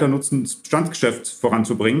einfach weiter nutzen, das Bestandsgeschäft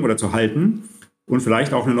voranzubringen oder zu halten und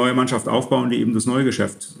vielleicht auch eine neue Mannschaft aufbauen, die eben das neue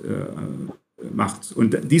Geschäft macht.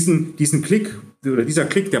 Und diesen Klick, oder dieser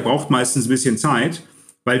Klick, der braucht meistens ein bisschen Zeit,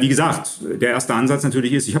 weil, wie gesagt, der erste Ansatz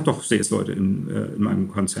natürlich ist, ich habe doch Sales-Leute in meinem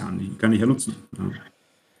Konzern, die kann ich ja nutzen.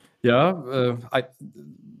 Ja,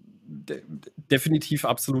 definitiv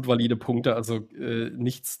absolut valide Punkte, also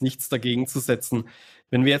nichts dagegen zu setzen.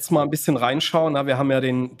 Wenn wir jetzt mal ein bisschen reinschauen, wir haben ja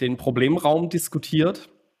den Problemraum diskutiert,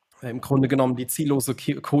 im Grunde genommen die ziellose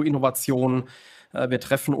Co-Innovation. Wir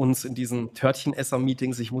treffen uns in diesen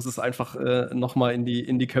Törtchenesser-Meetings, ich muss es einfach nochmal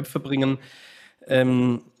in die Köpfe bringen.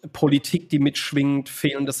 Politik, die mitschwingt,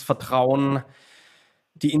 fehlendes Vertrauen,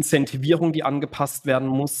 die Incentivierung, die angepasst werden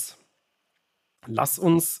muss. Lass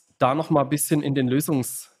uns da noch mal ein bisschen in den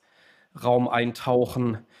Lösungsraum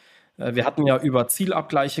eintauchen. Wir hatten ja über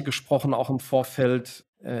Zielabgleiche gesprochen, auch im Vorfeld.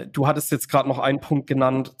 Du hattest jetzt gerade noch einen Punkt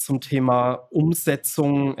genannt zum Thema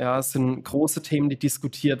Umsetzung. Ja, es sind große Themen, die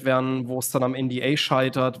diskutiert werden, wo es dann am NDA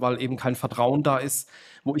scheitert, weil eben kein Vertrauen da ist.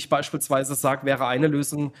 Wo ich beispielsweise sage, wäre ein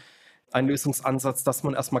Lösungsansatz, dass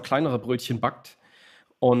man erstmal kleinere Brötchen backt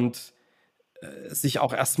und sich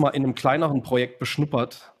auch erstmal in einem kleineren Projekt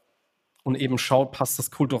beschnuppert und eben schaut, passt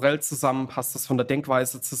das kulturell zusammen, passt das von der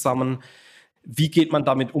Denkweise zusammen, wie geht man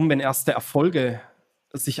damit um, wenn erste Erfolge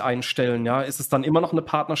sich einstellen, ja? Ist es dann immer noch eine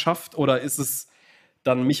Partnerschaft oder ist es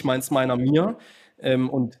dann mich, meins, meiner, mir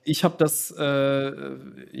und ich habe das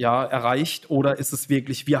erreicht oder ist es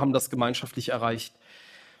wirklich, wir haben das gemeinschaftlich erreicht?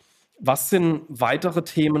 Was sind weitere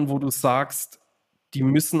Themen, wo du sagst, die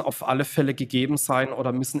müssen auf alle Fälle gegeben sein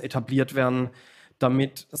oder müssen etabliert werden,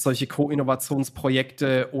 damit solche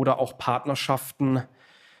Co-Innovationsprojekte oder auch Partnerschaften,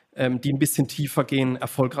 die ein bisschen tiefer gehen,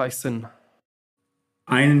 erfolgreich sind?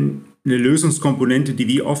 Eine Lösungskomponente, die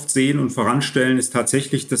wir oft sehen und voranstellen, ist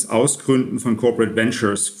tatsächlich das Ausgründen von Corporate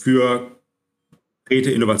Ventures für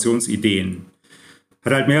konkrete Innovationsideen.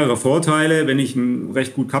 Hat halt mehrere Vorteile, wenn ich ein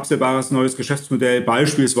recht gut kapselbares neues Geschäftsmodell,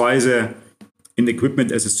 beispielsweise ein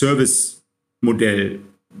Equipment as a Service Modell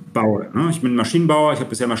baue. Ne? Ich bin Maschinenbauer, ich habe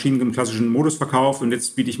bisher Maschinen im klassischen Modus verkauft und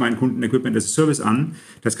jetzt biete ich meinen Kunden Equipment as a Service an.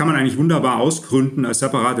 Das kann man eigentlich wunderbar ausgründen als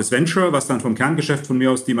separates Venture, was dann vom Kerngeschäft von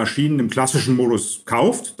mir aus die Maschinen im klassischen Modus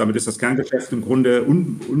kauft. Damit ist das Kerngeschäft im Grunde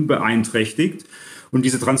unbeeinträchtigt. Und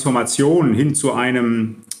diese Transformation hin zu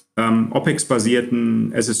einem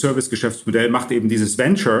OPEX-basierten as-a-Service-Geschäftsmodell macht eben dieses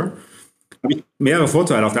Venture. Habe ich mehrere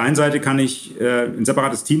Vorteile. Auf der einen Seite kann ich ein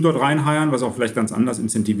separates Team dort reinheiern, was auch vielleicht ganz anders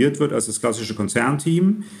incentiviert wird als das klassische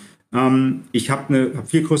Konzernteam. Ich habe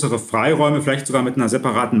viel größere Freiräume, vielleicht sogar mit einer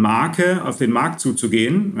separaten Marke auf den Markt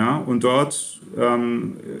zuzugehen, ja, und dort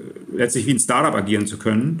letztlich wie ein Startup agieren zu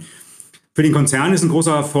können. Für den Konzern ist ein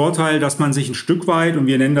großer Vorteil, dass man sich ein Stück weit, und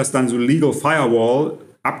wir nennen das dann so Legal Firewall,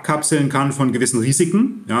 abkapseln kann von gewissen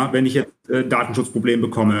Risiken. Ja, wenn ich jetzt Datenschutzprobleme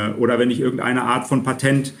bekomme oder wenn ich irgendeine Art von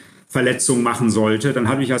Patentverletzung machen sollte, dann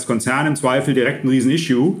habe ich als Konzern im Zweifel direkt ein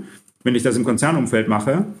Riesen-Issue, wenn ich das im Konzernumfeld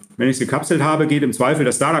mache. Wenn ich es gekapselt habe, geht im Zweifel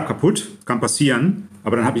das Startup kaputt, kann passieren,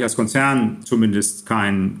 aber dann habe ich als Konzern zumindest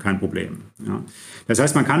kein Problem. Ja. Das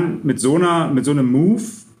heißt, man kann mit so einem Move,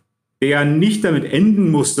 der nicht damit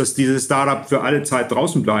enden muss, dass dieses Startup für alle Zeit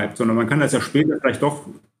draußen bleibt, sondern man kann das ja später vielleicht doch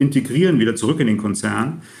integrieren, wieder zurück in den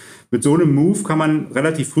Konzern. Mit so einem Move kann man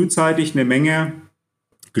relativ frühzeitig eine Menge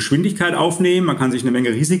Geschwindigkeit aufnehmen, man kann sich eine Menge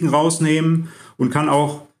Risiken rausnehmen und kann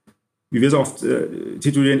auch, wie wir es oft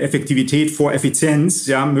titulieren, Effektivität vor Effizienz,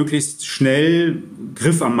 ja, möglichst schnell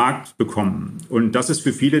Griff am Markt bekommen. Und das ist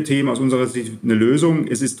für viele Themen aus unserer Sicht eine Lösung.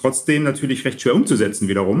 Es ist trotzdem natürlich recht schwer umzusetzen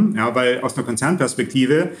wiederum, ja, weil aus einer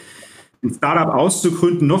Konzernperspektive ein Startup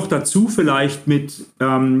auszugründen, noch dazu vielleicht mit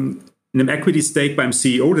einem Equity-Stake beim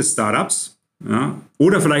CEO des Startups, ja,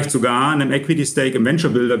 oder vielleicht sogar einem Equity-Stake im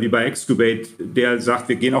Venture-Builder wie bei Excubate, der sagt,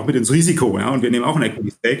 wir gehen auch mit ins Risiko, ja, und wir nehmen auch einen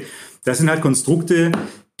Equity-Stake. Das sind halt Konstrukte,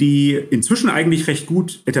 die inzwischen eigentlich recht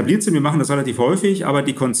gut etabliert sind. Wir machen das relativ häufig, aber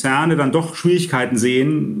die Konzerne dann doch Schwierigkeiten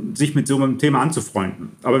sehen, sich mit so einem Thema anzufreunden.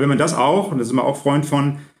 Aber wenn man das auch, und da sind wir auch Freund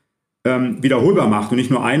von, wiederholbar macht und nicht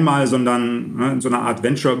nur einmal, sondern in so einer Art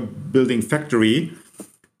Venture-Building Factory,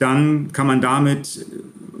 dann kann man damit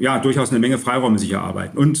ja durchaus eine Menge Freiräume sich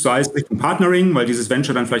erarbeiten. Und sei es Richtung Partnering, weil dieses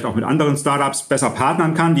Venture dann vielleicht auch mit anderen Startups besser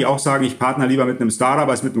partnern kann, die auch sagen, ich partner lieber mit einem Startup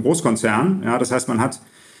als mit einem Großkonzern. Ja, das heißt, man hat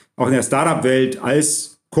auch in der Startup-Welt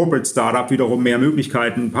als Corporate Startup wiederum mehr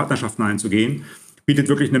Möglichkeiten, Partnerschaften einzugehen, bietet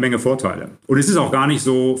wirklich eine Menge Vorteile. Und es ist auch gar nicht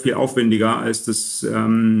so viel aufwendiger, als das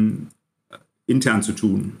intern zu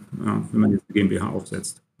tun, ja, wenn man jetzt eine GmbH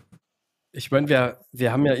aufsetzt. Ich meine,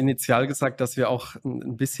 wir haben ja initial gesagt, dass wir auch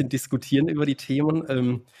ein bisschen diskutieren über die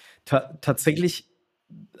Themen. Tatsächlich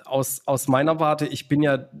aus meiner Warte, ich bin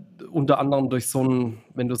ja unter anderem durch so ein,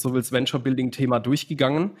 wenn du so willst, Venture-Building-Thema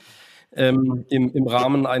durchgegangen, im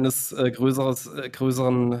Rahmen eines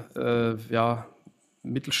größeren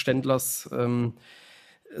Mittelständlers.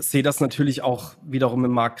 Sehe das natürlich auch wiederum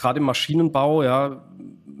im Markt, gerade im Maschinenbau, ja,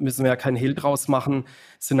 müssen wir ja keinen Hehl draus machen,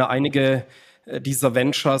 sind ja einige dieser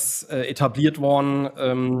Ventures etabliert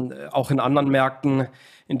worden, auch in anderen Märkten,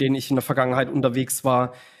 in denen ich in der Vergangenheit unterwegs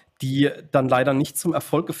war, die dann leider nicht zum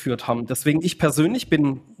Erfolg geführt haben. Deswegen ich persönlich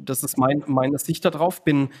bin, das ist meine Sicht darauf,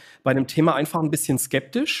 bin bei dem Thema einfach ein bisschen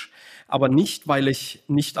skeptisch, aber nicht, weil ich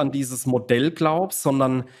nicht an dieses Modell glaube,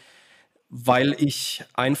 sondern weil ich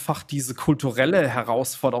einfach diese kulturelle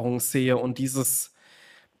Herausforderung sehe und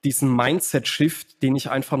diesen Mindset-Shift, den ich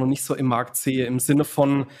einfach noch nicht so im Markt sehe, im Sinne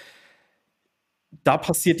von, da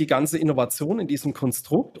passiert die ganze Innovation in diesem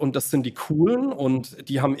Konstrukt und das sind die Coolen und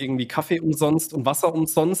die haben irgendwie Kaffee umsonst und Wasser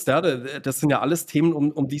umsonst. Ja, das sind ja alles Themen,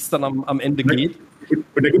 um die es dann am Ende geht.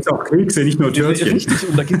 Und da gibt es auch Kekse, nicht nur Törtchen. Richtig,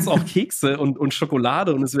 und da gibt es auch Kekse und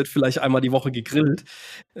Schokolade und es wird vielleicht einmal die Woche gegrillt.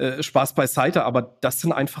 Spaß beiseite, aber das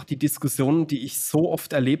sind einfach die Diskussionen, die ich so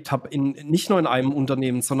oft erlebt habe, nicht nur in einem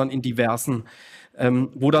Unternehmen, sondern in diversen,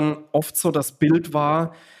 wo dann oft so das Bild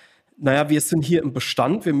war, naja, wir sind hier im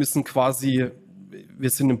Bestand, wir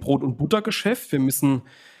sind im Brot- und Buttergeschäft, wir müssen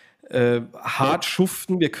hart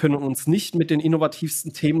schuften, wir können uns nicht mit den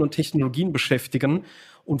innovativsten Themen und Technologien beschäftigen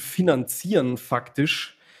und finanzieren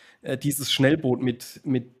faktisch dieses Schnellboot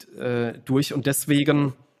mit durch. Und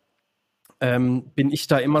deswegen bin ich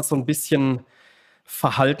da immer so ein bisschen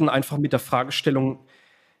verhalten, einfach mit der Fragestellung,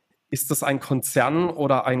 ist das ein Konzern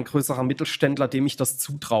oder ein größerer Mittelständler, dem ich das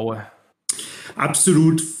zutraue?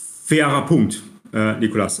 Absolut fairer Punkt.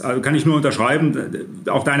 Nikolas, also kann ich nur unterschreiben,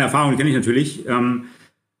 auch deine Erfahrungen kenne ich natürlich.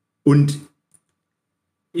 Und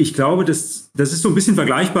ich glaube, das ist so ein bisschen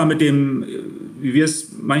vergleichbar mit dem, wie wir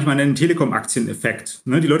es manchmal nennen, Telekom-Aktien-Effekt.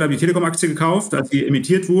 Ne? Die Leute haben die Telekom-Aktie gekauft, als sie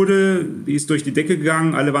emittiert wurde, die ist durch die Decke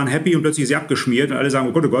gegangen, alle waren happy und plötzlich ist sie abgeschmiert und alle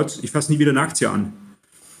sagen, oh Gott, ich fasse nie wieder eine Aktie an.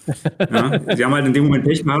 Ja, sie haben halt in dem Moment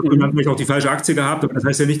Pech gehabt und haben vielleicht auch die falsche Aktie gehabt, aber das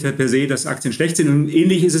heißt ja nicht per se, dass Aktien schlecht sind. Und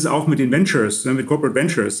ähnlich ist es auch mit den Ventures, mit Corporate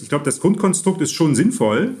Ventures. Ich glaube, das Grundkonstrukt ist schon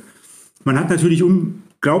sinnvoll. Man hat natürlich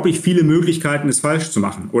unglaublich viele Möglichkeiten, es falsch zu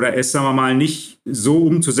machen oder es, sagen wir mal, nicht so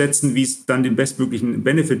umzusetzen, wie es dann den bestmöglichen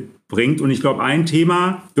Benefit bringt. Und ich glaube, ein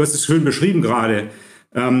Thema, du hast es schön beschrieben gerade,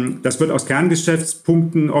 das wird aus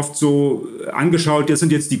Kerngeschäftspunkten oft so angeschaut, das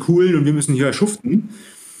sind jetzt die Coolen und wir müssen hier schuften.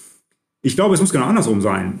 Ich glaube, es muss genau andersrum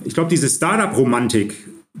sein. Ich glaube, diese Startup-Romantik,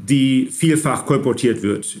 die vielfach kolportiert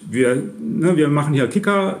wird. Wir machen hier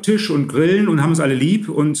Kickertisch und Grillen und haben uns alle lieb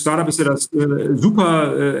und Startup ist ja das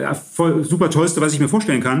super Tollste, was ich mir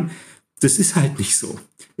vorstellen kann. Das ist halt nicht so.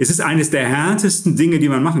 Es ist eines der härtesten Dinge, die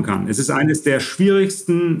man machen kann. Es ist eines der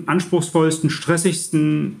schwierigsten, anspruchsvollsten,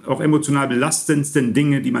 stressigsten, auch emotional belastendsten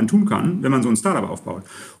Dinge, die man tun kann, wenn man so ein Startup aufbaut.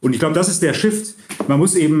 Und ich glaube, das ist der Shift. Man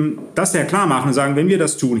muss eben das ja klar machen und sagen, wenn wir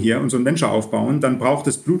das tun hier und so ein Venture aufbauen, dann braucht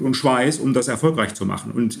es Blut und Schweiß, um das erfolgreich zu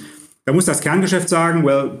machen. Und da muss das Kerngeschäft sagen,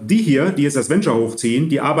 well, die hier, die jetzt das Venture hochziehen,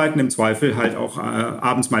 die arbeiten im Zweifel halt auch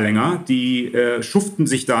abends mal länger. Die schuften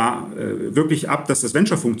sich da wirklich ab, dass das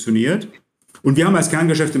Venture funktioniert. Und wir haben als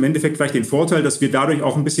Kerngeschäft im Endeffekt vielleicht den Vorteil, dass wir dadurch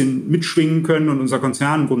auch ein bisschen mitschwingen können und unser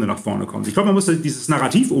Konzern im Grunde nach vorne kommt. Ich glaube, man muss dieses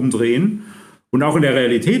Narrativ umdrehen und auch in der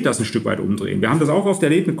Realität das ein Stück weit umdrehen. Wir haben das auch oft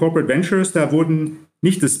erlebt mit Corporate Ventures. Da wurden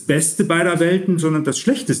nicht das Beste beider Welten, sondern das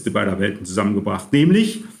Schlechteste beider Welten zusammengebracht.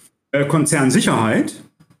 Nämlich Konzernsicherheit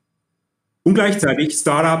und gleichzeitig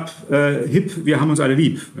Startup, hip, wir haben uns alle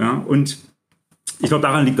lieb. Ja? Und ich glaube,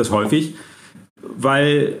 daran liegt das häufig,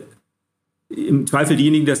 weil im Zweifel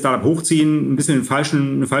diejenigen, die das Startup hochziehen, ein bisschen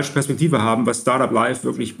eine falsche Perspektive haben, was Startup Life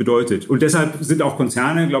wirklich bedeutet. Und deshalb sind auch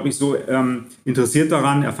Konzerne, glaube ich, so interessiert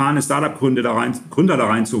daran, erfahrene Startup-Gründer da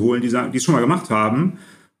reinzuholen, die es schon mal gemacht haben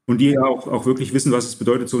und die auch wirklich wissen, was es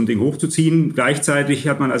bedeutet, so ein Ding hochzuziehen. Gleichzeitig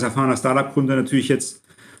hat man als erfahrener Startup-Gründer natürlich jetzt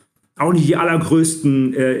auch nicht das allergrößte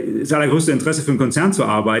Interesse für einen Konzern zu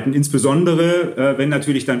arbeiten, insbesondere wenn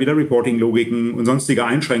natürlich dann wieder Reporting-Logiken und sonstige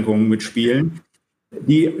Einschränkungen mitspielen.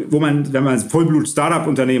 Wenn man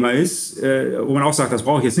Vollblut-Startup-Unternehmer ist, wo man auch sagt, das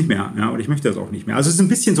brauche ich jetzt nicht mehr, ja, und ich möchte das auch nicht mehr. Also es ist ein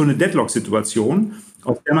bisschen so eine Deadlock-Situation,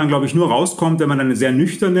 aus der man, glaube ich, nur rauskommt, wenn man eine sehr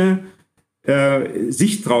nüchterne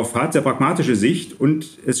Sicht drauf hat, sehr pragmatische Sicht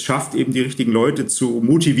und es schafft eben die richtigen Leute zu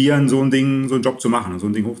motivieren, so einen Job zu machen und so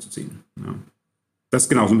ein Ding hochzuziehen. Ja. Das ist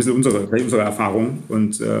genau so ein bisschen unsere Erfahrung.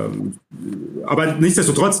 Und, aber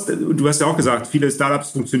nichtsdestotrotz, du hast ja auch gesagt, viele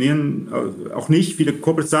Startups funktionieren auch nicht, viele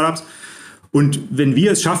Corporate Startups. Und wenn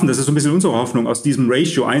wir es schaffen, das ist so ein bisschen unsere Hoffnung, aus diesem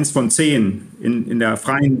Ratio 1 von 10 in der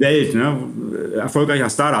freien Welt, ne, erfolgreicher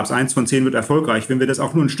Startups, 1 von 10 wird erfolgreich, wenn wir das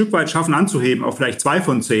auch nur ein Stück weit schaffen anzuheben, auf vielleicht 2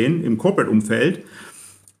 von 10 im Corporate-Umfeld,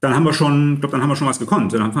 dann haben wir schon was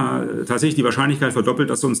gekonnt. Dann haben wir tatsächlich die Wahrscheinlichkeit verdoppelt,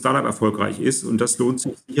 dass so ein Startup erfolgreich ist. Und das lohnt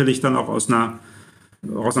sich sicherlich dann auch aus einer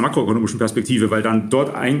makroökonomischen Perspektive, weil dann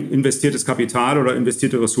dort investiertes Kapital oder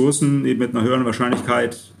investierte Ressourcen eben mit einer höheren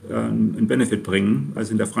Wahrscheinlichkeit einen Benefit bringen als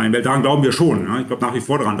in der freien Welt. Daran glauben wir schon. Ja? Ich glaube nach wie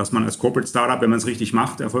vor daran, dass man als Corporate Startup, wenn man es richtig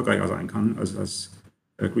macht, erfolgreicher sein kann als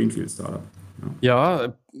Greenfield Startup.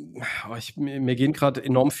 Ja, mir gehen gerade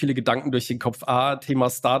enorm viele Gedanken durch den Kopf. Thema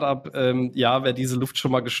Startup. Wer diese Luft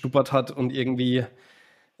schon mal geschnuppert hat und irgendwie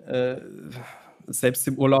selbst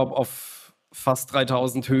im Urlaub auf fast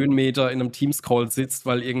 3000 Höhenmeter in einem Teams-Call sitzt,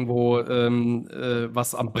 weil irgendwo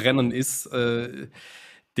was am Brennen ist,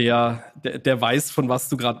 der weiß, von was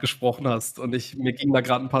du gerade gesprochen hast. Und mir gingen da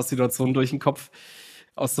gerade ein paar Situationen durch den Kopf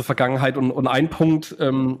aus der Vergangenheit. Und ein Punkt,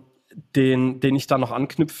 den ich da noch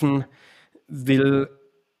anknüpfen will,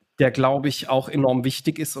 der, glaube ich, auch enorm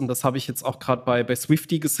wichtig ist. Und das habe ich jetzt auch gerade bei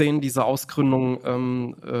Swifty gesehen, diese Ausgründung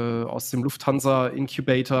aus dem Lufthansa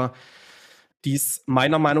Incubator, die es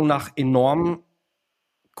meiner Meinung nach enorm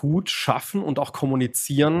gut schaffen und auch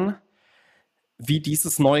kommunizieren, wie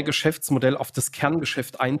dieses neue Geschäftsmodell auf das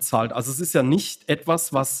Kerngeschäft einzahlt. Also es ist ja nicht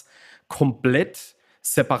etwas, was komplett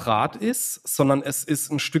separat ist, sondern es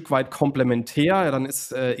ist ein Stück weit komplementär. Ja, dann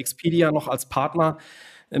ist Expedia noch als Partner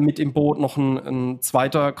mit im Boot, noch ein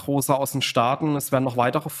zweiter großer aus den Staaten. Es werden noch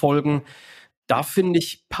weitere folgen. Da finde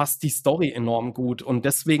ich, passt die Story enorm gut. Und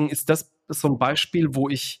deswegen ist das so ein Beispiel, wo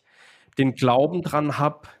ich den Glauben dran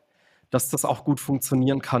habe, dass das auch gut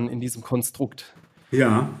funktionieren kann in diesem Konstrukt.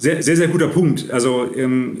 Ja, sehr, sehr, sehr guter Punkt. Also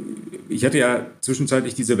ich hatte ja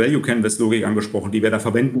zwischenzeitlich diese Value Canvas Logik angesprochen, die wir da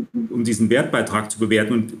verwenden, um diesen Wertbeitrag zu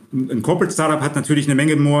bewerten. Und ein Corporate Startup hat natürlich eine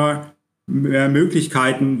Menge mehr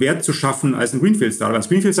Möglichkeiten, Wert zu schaffen als ein Greenfield Startup. Als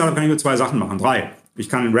Greenfield Startup kann ich nur 2 Sachen machen, 3. Ich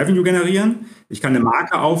kann ein Revenue generieren, ich kann eine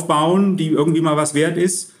Marke aufbauen, die irgendwie mal was wert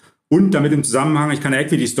ist. Und damit im Zusammenhang, ich kann eine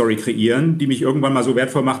Equity-Story kreieren, die mich irgendwann mal so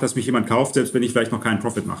wertvoll macht, dass mich jemand kauft, selbst wenn ich vielleicht noch keinen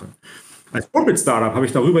Profit mache. Als Corporate Startup habe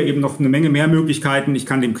ich darüber eben noch eine Menge mehr Möglichkeiten. Ich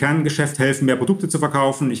kann dem Kerngeschäft helfen, mehr Produkte zu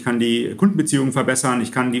verkaufen. Ich kann die Kundenbeziehungen verbessern.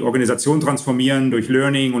 Ich kann die Organisation transformieren durch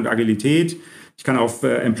Learning und Agilität. Ich kann auf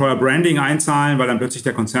Employer Branding einzahlen, weil dann plötzlich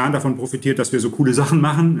der Konzern davon profitiert, dass wir so coole Sachen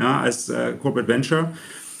machen, ja, als Corporate Venture.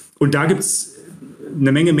 Und da gibt es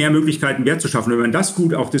eine Menge mehr Möglichkeiten, Wert zu schaffen. Und wenn man das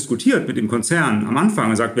gut auch diskutiert mit dem Konzern am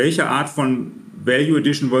Anfang und sagt, welche Art von Value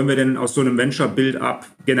Addition wollen wir denn aus so einem Venture-Build-up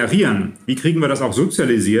generieren? Wie kriegen wir das auch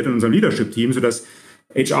sozialisiert in unserem Leadership-Team, sodass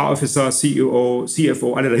HR-Officer, CEO,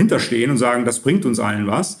 CFO alle dahinter stehen und sagen, das bringt uns allen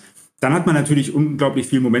was? Dann hat man natürlich unglaublich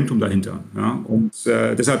viel Momentum dahinter. Ja? Und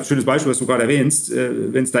deshalb ein schönes Beispiel, was du gerade erwähnst,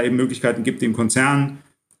 wenn es da eben Möglichkeiten gibt, dem Konzern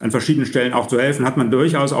an verschiedenen Stellen auch zu helfen, hat man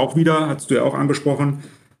durchaus auch wieder, hast du ja auch angesprochen,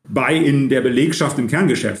 in der Belegschaft im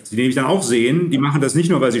Kerngeschäft, die nämlich dann auch sehen, die machen das nicht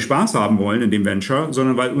nur, weil sie Spaß haben wollen in dem Venture,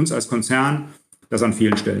 sondern weil uns als Konzern das an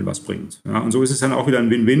vielen Stellen was bringt. Ja, und so ist es dann auch wieder ein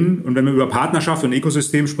Win-Win. Und wenn wir über Partnerschaft und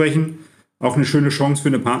Ökosystem sprechen, auch eine schöne Chance für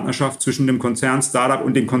eine Partnerschaft zwischen dem Konzern, Startup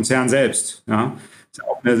und dem Konzern selbst. Ja, ist ja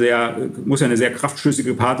auch muss ja eine sehr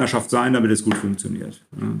kraftstößige Partnerschaft sein, damit es gut funktioniert.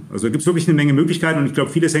 Ja, also gibt es wirklich eine Menge Möglichkeiten und ich glaube,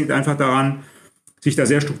 vieles hängt einfach daran, sich da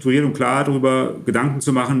sehr strukturiert und klar darüber Gedanken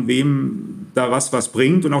zu machen, wem da was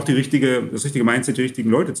bringt und auch das richtige Mindset, die richtigen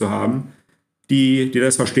Leute zu haben, die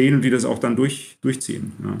das verstehen und die das auch dann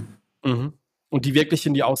durchziehen. Ja. Mhm. Und die wirklich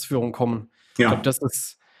in die Ausführung kommen. Ja. Ich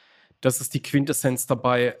glaube, das ist die Quintessenz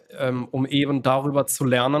dabei, um eben darüber zu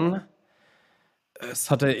lernen. Es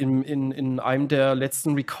hatte in einem der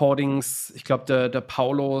letzten Recordings, ich glaube, der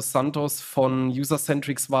Paulo Santos von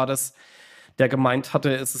User-Centrics war das, der gemeint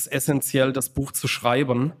hatte, es ist essentiell, das Buch zu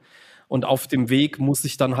schreiben. Und auf dem Weg muss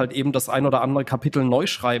ich dann halt eben das ein oder andere Kapitel neu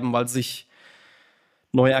schreiben, weil sich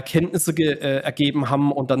neue Erkenntnisse ergeben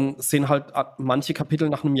haben und dann sehen halt manche Kapitel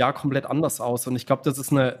nach einem Jahr komplett anders aus. Und ich glaube, das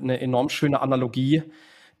ist eine enorm schöne Analogie,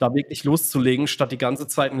 da wirklich loszulegen, statt die ganze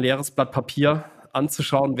Zeit ein leeres Blatt Papier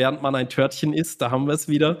anzuschauen, während man ein Törtchen isst. Da haben wir es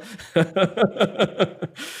wieder.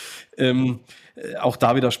 Auch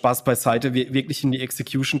da wieder Spaß beiseite, wirklich in die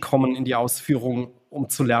Execution kommen, in die Ausführung, um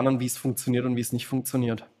zu lernen, wie es funktioniert und wie es nicht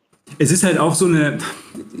funktioniert. Es ist halt auch man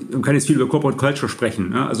kann jetzt viel über Corporate Culture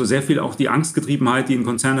sprechen, ne? Also sehr viel auch die Angstgetriebenheit, die in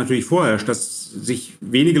Konzernen natürlich vorherrscht, dass sich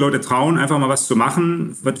wenige Leute trauen, einfach mal was zu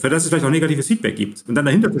machen, für das es vielleicht auch negatives Feedback gibt. Und dann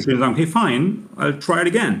dahinter zu stehen und sagen, okay, fine, I'll try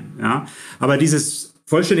it again. Ja? Aber dieses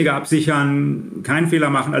vollständige Absichern, keinen Fehler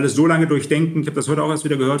machen, alles so lange durchdenken. Ich habe das heute auch erst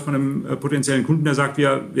wieder gehört von einem potenziellen Kunden, der sagt,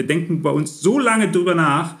 wir denken bei uns so lange drüber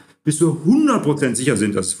nach, bis wir 100% sicher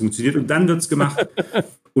sind, dass es funktioniert und dann wird es gemacht.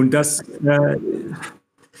 Und das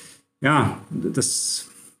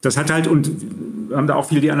hat halt, und wir haben da auch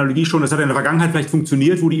viel die Analogie schon, das hat in der Vergangenheit vielleicht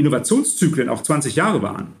funktioniert, wo die Innovationszyklen auch 20 Jahre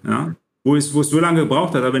waren, ja? Wo es so lange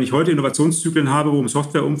gebraucht hat. Aber wenn ich heute Innovationszyklen habe, wo im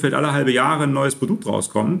Softwareumfeld alle halbe Jahre ein neues Produkt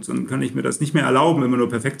rauskommt, dann kann ich mir das nicht mehr erlauben, immer nur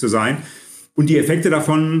perfekt zu sein. Und die Effekte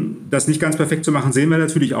davon, das nicht ganz perfekt zu machen, sehen wir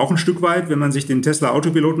natürlich auch ein Stück weit, wenn man sich den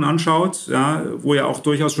Tesla-Autopiloten anschaut, ja, wo ja auch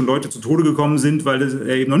durchaus schon Leute zu Tode gekommen sind, weil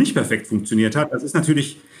er eben noch nicht perfekt funktioniert hat. Das ist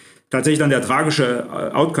natürlich tatsächlich dann der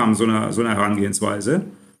tragische Outcome so einer Herangehensweise.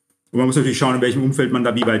 Und man muss natürlich schauen, in welchem Umfeld man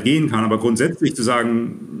da wie weit gehen kann. Aber grundsätzlich zu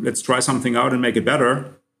sagen, let's try something out and make it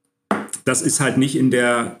better, das ist halt nicht in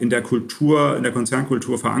der Kultur, in der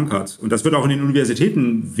Konzernkultur verankert. Und das wird auch in den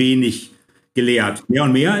Universitäten wenig gelehrt. Mehr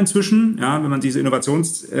und mehr inzwischen, ja, wenn man diese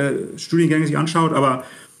Innovationsstudiengänge sich anschaut. Aber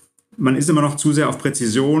man ist immer noch zu sehr auf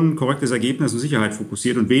Präzision, korrektes Ergebnis und Sicherheit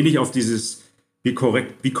fokussiert und wenig auf dieses Be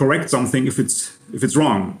correct something if it's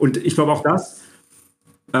wrong. Und ich glaube auch das,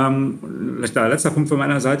 vielleicht der letzte Punkt von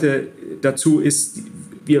meiner Seite dazu ist,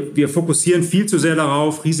 wir fokussieren viel zu sehr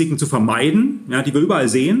darauf, Risiken zu vermeiden, ja, die wir überall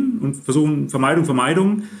sehen und versuchen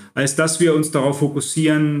Vermeidung, als dass wir uns darauf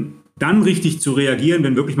fokussieren, dann richtig zu reagieren,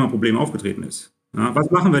 wenn wirklich mal ein Problem aufgetreten ist. Ja,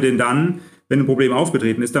 was machen wir denn dann, wenn ein Problem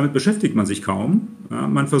aufgetreten ist? Damit beschäftigt man sich kaum. Ja,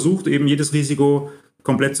 man versucht eben jedes Risiko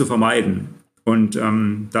komplett zu vermeiden. Und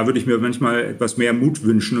da würde ich mir manchmal etwas mehr Mut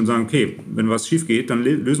wünschen und sagen, okay, wenn was schief geht, dann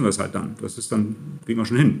lösen wir es halt dann. Das ist dann, kriegen wir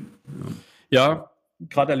schon hin. Ja,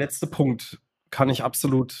 gerade der letzte Punkt kann ich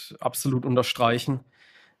absolut unterstreichen,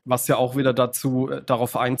 was ja auch wieder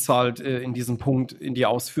darauf einzahlt, in diesem Punkt in die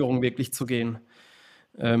Ausführung wirklich zu gehen.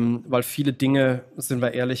 Weil viele Dinge, sind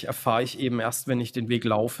wir ehrlich, erfahre ich eben erst, wenn ich den Weg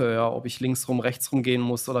laufe, ja, ob ich links rum, rechts rum gehen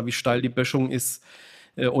muss oder wie steil die Böschung ist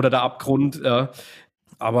oder der Abgrund.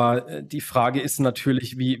 Aber die Frage ist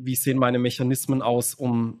natürlich, wie sehen meine Mechanismen aus,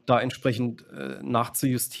 um da entsprechend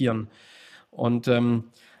nachzujustieren. Und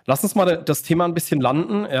lass uns mal das Thema ein bisschen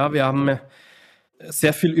landen. Ja, wir haben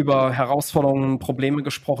sehr viel über Herausforderungen, Probleme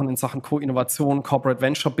gesprochen in Sachen Co-Innovation, Corporate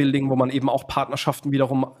Venture Building, wo man eben auch Partnerschaften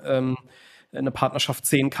wiederum eine Partnerschaft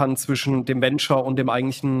sehen kann zwischen dem Venture und dem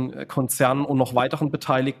eigentlichen Konzern und noch weiteren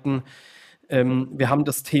Beteiligten. Wir haben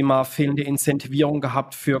das Thema fehlende Incentivierung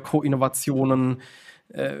gehabt für Co-Innovationen,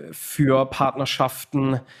 für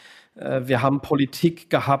Partnerschaften. Wir haben Politik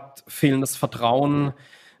gehabt, fehlendes Vertrauen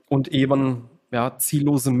und eben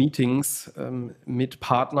ziellose Meetings mit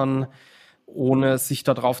Partnern, ohne sich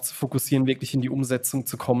darauf zu fokussieren, wirklich in die Umsetzung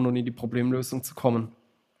zu kommen und in die Problemlösung zu kommen.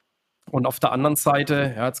 Und auf der anderen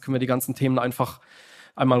Seite, jetzt können wir die ganzen Themen einfach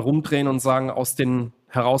einmal rumdrehen und sagen, aus den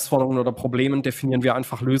Herausforderungen oder Problemen definieren wir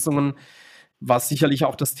einfach Lösungen. War sicherlich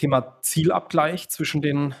auch das Thema Zielabgleich zwischen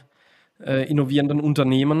den innovierenden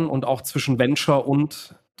Unternehmen und auch zwischen Venture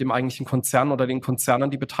und dem eigentlichen Konzern oder den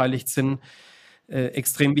Konzernen, die beteiligt sind.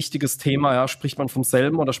 Extrem wichtiges Thema. Spricht man vom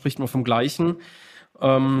selben oder spricht man vom gleichen?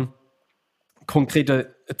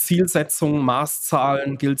 Konkrete Zielsetzungen,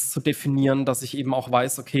 Maßzahlen gilt es zu definieren, dass ich eben auch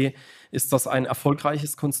weiß, okay, ist das ein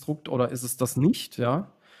erfolgreiches Konstrukt oder ist es das nicht?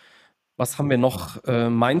 Ja? Was haben wir noch?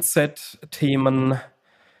 Mindset-Themen,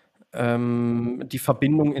 die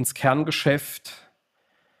Verbindung ins Kerngeschäft,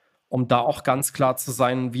 um da auch ganz klar zu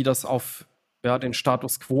sein, wie das auf den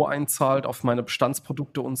Status quo einzahlt, auf meine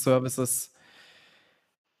Bestandsprodukte und Services.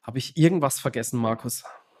 Habe ich irgendwas vergessen, Markus?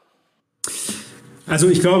 Also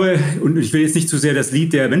ich glaube, und ich will jetzt nicht zu sehr das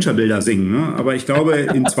Lied der Venture-Builder singen, ne? Aber ich glaube,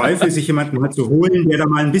 im Zweifel sich jemanden halt zu holen, der da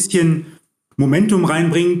mal ein bisschen Momentum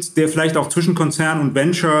reinbringt, der vielleicht auch zwischen Konzern und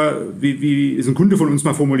Venture, wie es ein Kunde von uns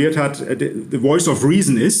mal formuliert hat, the voice of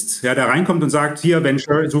reason ist, der reinkommt und sagt, hier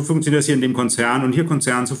Venture, so funktioniert das hier in dem Konzern und hier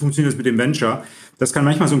Konzern, so funktioniert das mit dem Venture. Das kann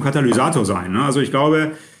manchmal so ein Katalysator sein, ne? Also ich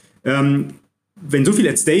glaube, wenn so viel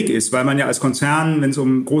at stake ist, weil man ja als Konzern, wenn es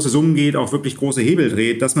um große Summen geht, auch wirklich große Hebel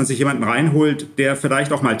dreht, dass man sich jemanden reinholt, der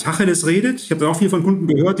vielleicht auch mal Tacheles redet. Ich habe da auch viel von Kunden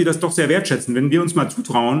gehört, die das doch sehr wertschätzen. Wenn wir uns mal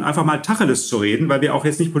zutrauen, einfach mal Tacheles zu reden, weil wir auch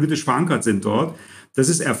jetzt nicht politisch verankert sind dort, das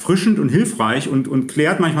ist erfrischend und hilfreich und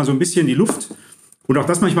klärt manchmal so ein bisschen die Luft. Und auch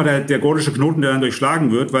das manchmal der gordische Knoten, der dann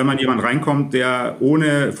durchschlagen wird, weil man jemand reinkommt, der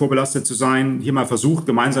ohne vorbelastet zu sein, hier mal versucht,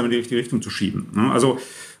 gemeinsam in die richtige Richtung zu schieben. Also,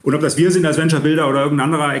 und ob das wir sind als Venture-Builder oder irgendein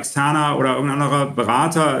anderer Externer oder irgendein anderer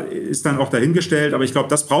Berater, ist dann auch dahingestellt. Aber ich glaube,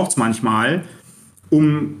 das braucht es manchmal,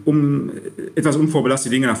 um etwas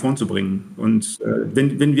unvorbelastet Dinge nach vorn zu bringen. Und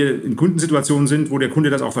wenn wir in Kundensituationen sind, wo der Kunde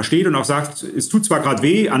das auch versteht und auch sagt, es tut zwar gerade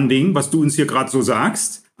weh an Dingen, was du uns hier gerade so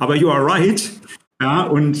sagst, aber you are right. Ja,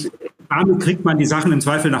 und damit kriegt man die Sachen im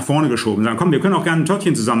Zweifel nach vorne geschoben. Sagen, komm, wir können auch gerne ein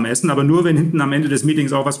Törtchen zusammen essen, aber nur, wenn hinten am Ende des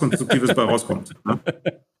Meetings auch was Konstruktives bei rauskommt. Ja?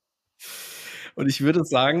 Und ich würde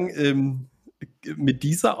sagen, mit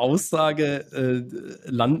dieser Aussage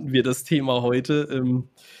landen wir das Thema heute.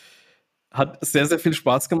 Hat sehr, sehr viel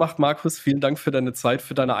Spaß gemacht, Markus. Vielen Dank für deine Zeit,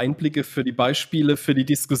 für deine Einblicke, für die Beispiele, für die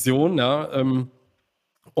Diskussion. Ja,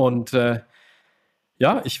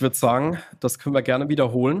 ich würde sagen, das können wir gerne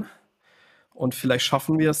wiederholen. Und vielleicht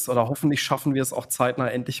schaffen wir es oder hoffentlich schaffen wir es auch zeitnah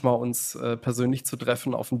endlich mal uns persönlich zu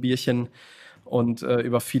treffen auf ein Bierchen und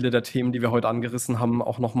über viele der Themen, die wir heute angerissen haben,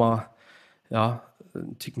 auch nochmal einen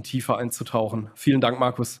Ticken tiefer einzutauchen. Vielen Dank,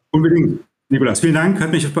 Markus. Unbedingt. Nikolas, vielen Dank.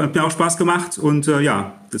 Hat mir auch Spaß gemacht und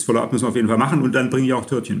das Follow-up müssen wir auf jeden Fall machen und dann bringe ich auch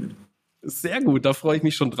Törtchen mit. Sehr gut, da freue ich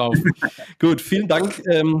mich schon drauf. Gut, vielen Dank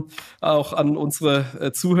auch an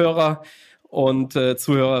unsere Zuhörer und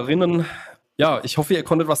Zuhörerinnen. Ja, ich hoffe, ihr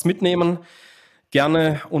konntet was mitnehmen.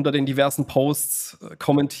 Gerne unter den diversen Posts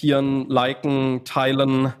kommentieren, liken,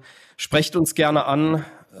 teilen. Sprecht uns gerne an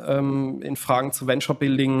in Fragen zu Venture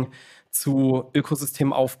Building, zu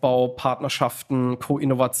Ökosystemaufbau, Partnerschaften,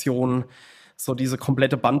 Co-Innovation, so diese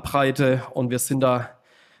komplette Bandbreite. Und wir sind da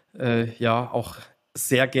auch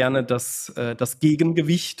sehr gerne das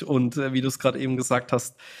Gegengewicht und wie du es gerade eben gesagt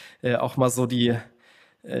hast, auch mal so die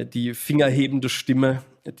fingerhebende Stimme,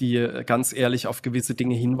 die ganz ehrlich auf gewisse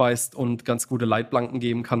Dinge hinweist und ganz gute Leitplanken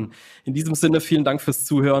geben kann. In diesem Sinne, vielen Dank fürs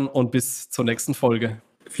Zuhören und bis zur nächsten Folge.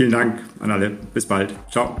 Vielen Dank an alle. Bis bald.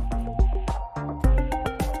 Ciao.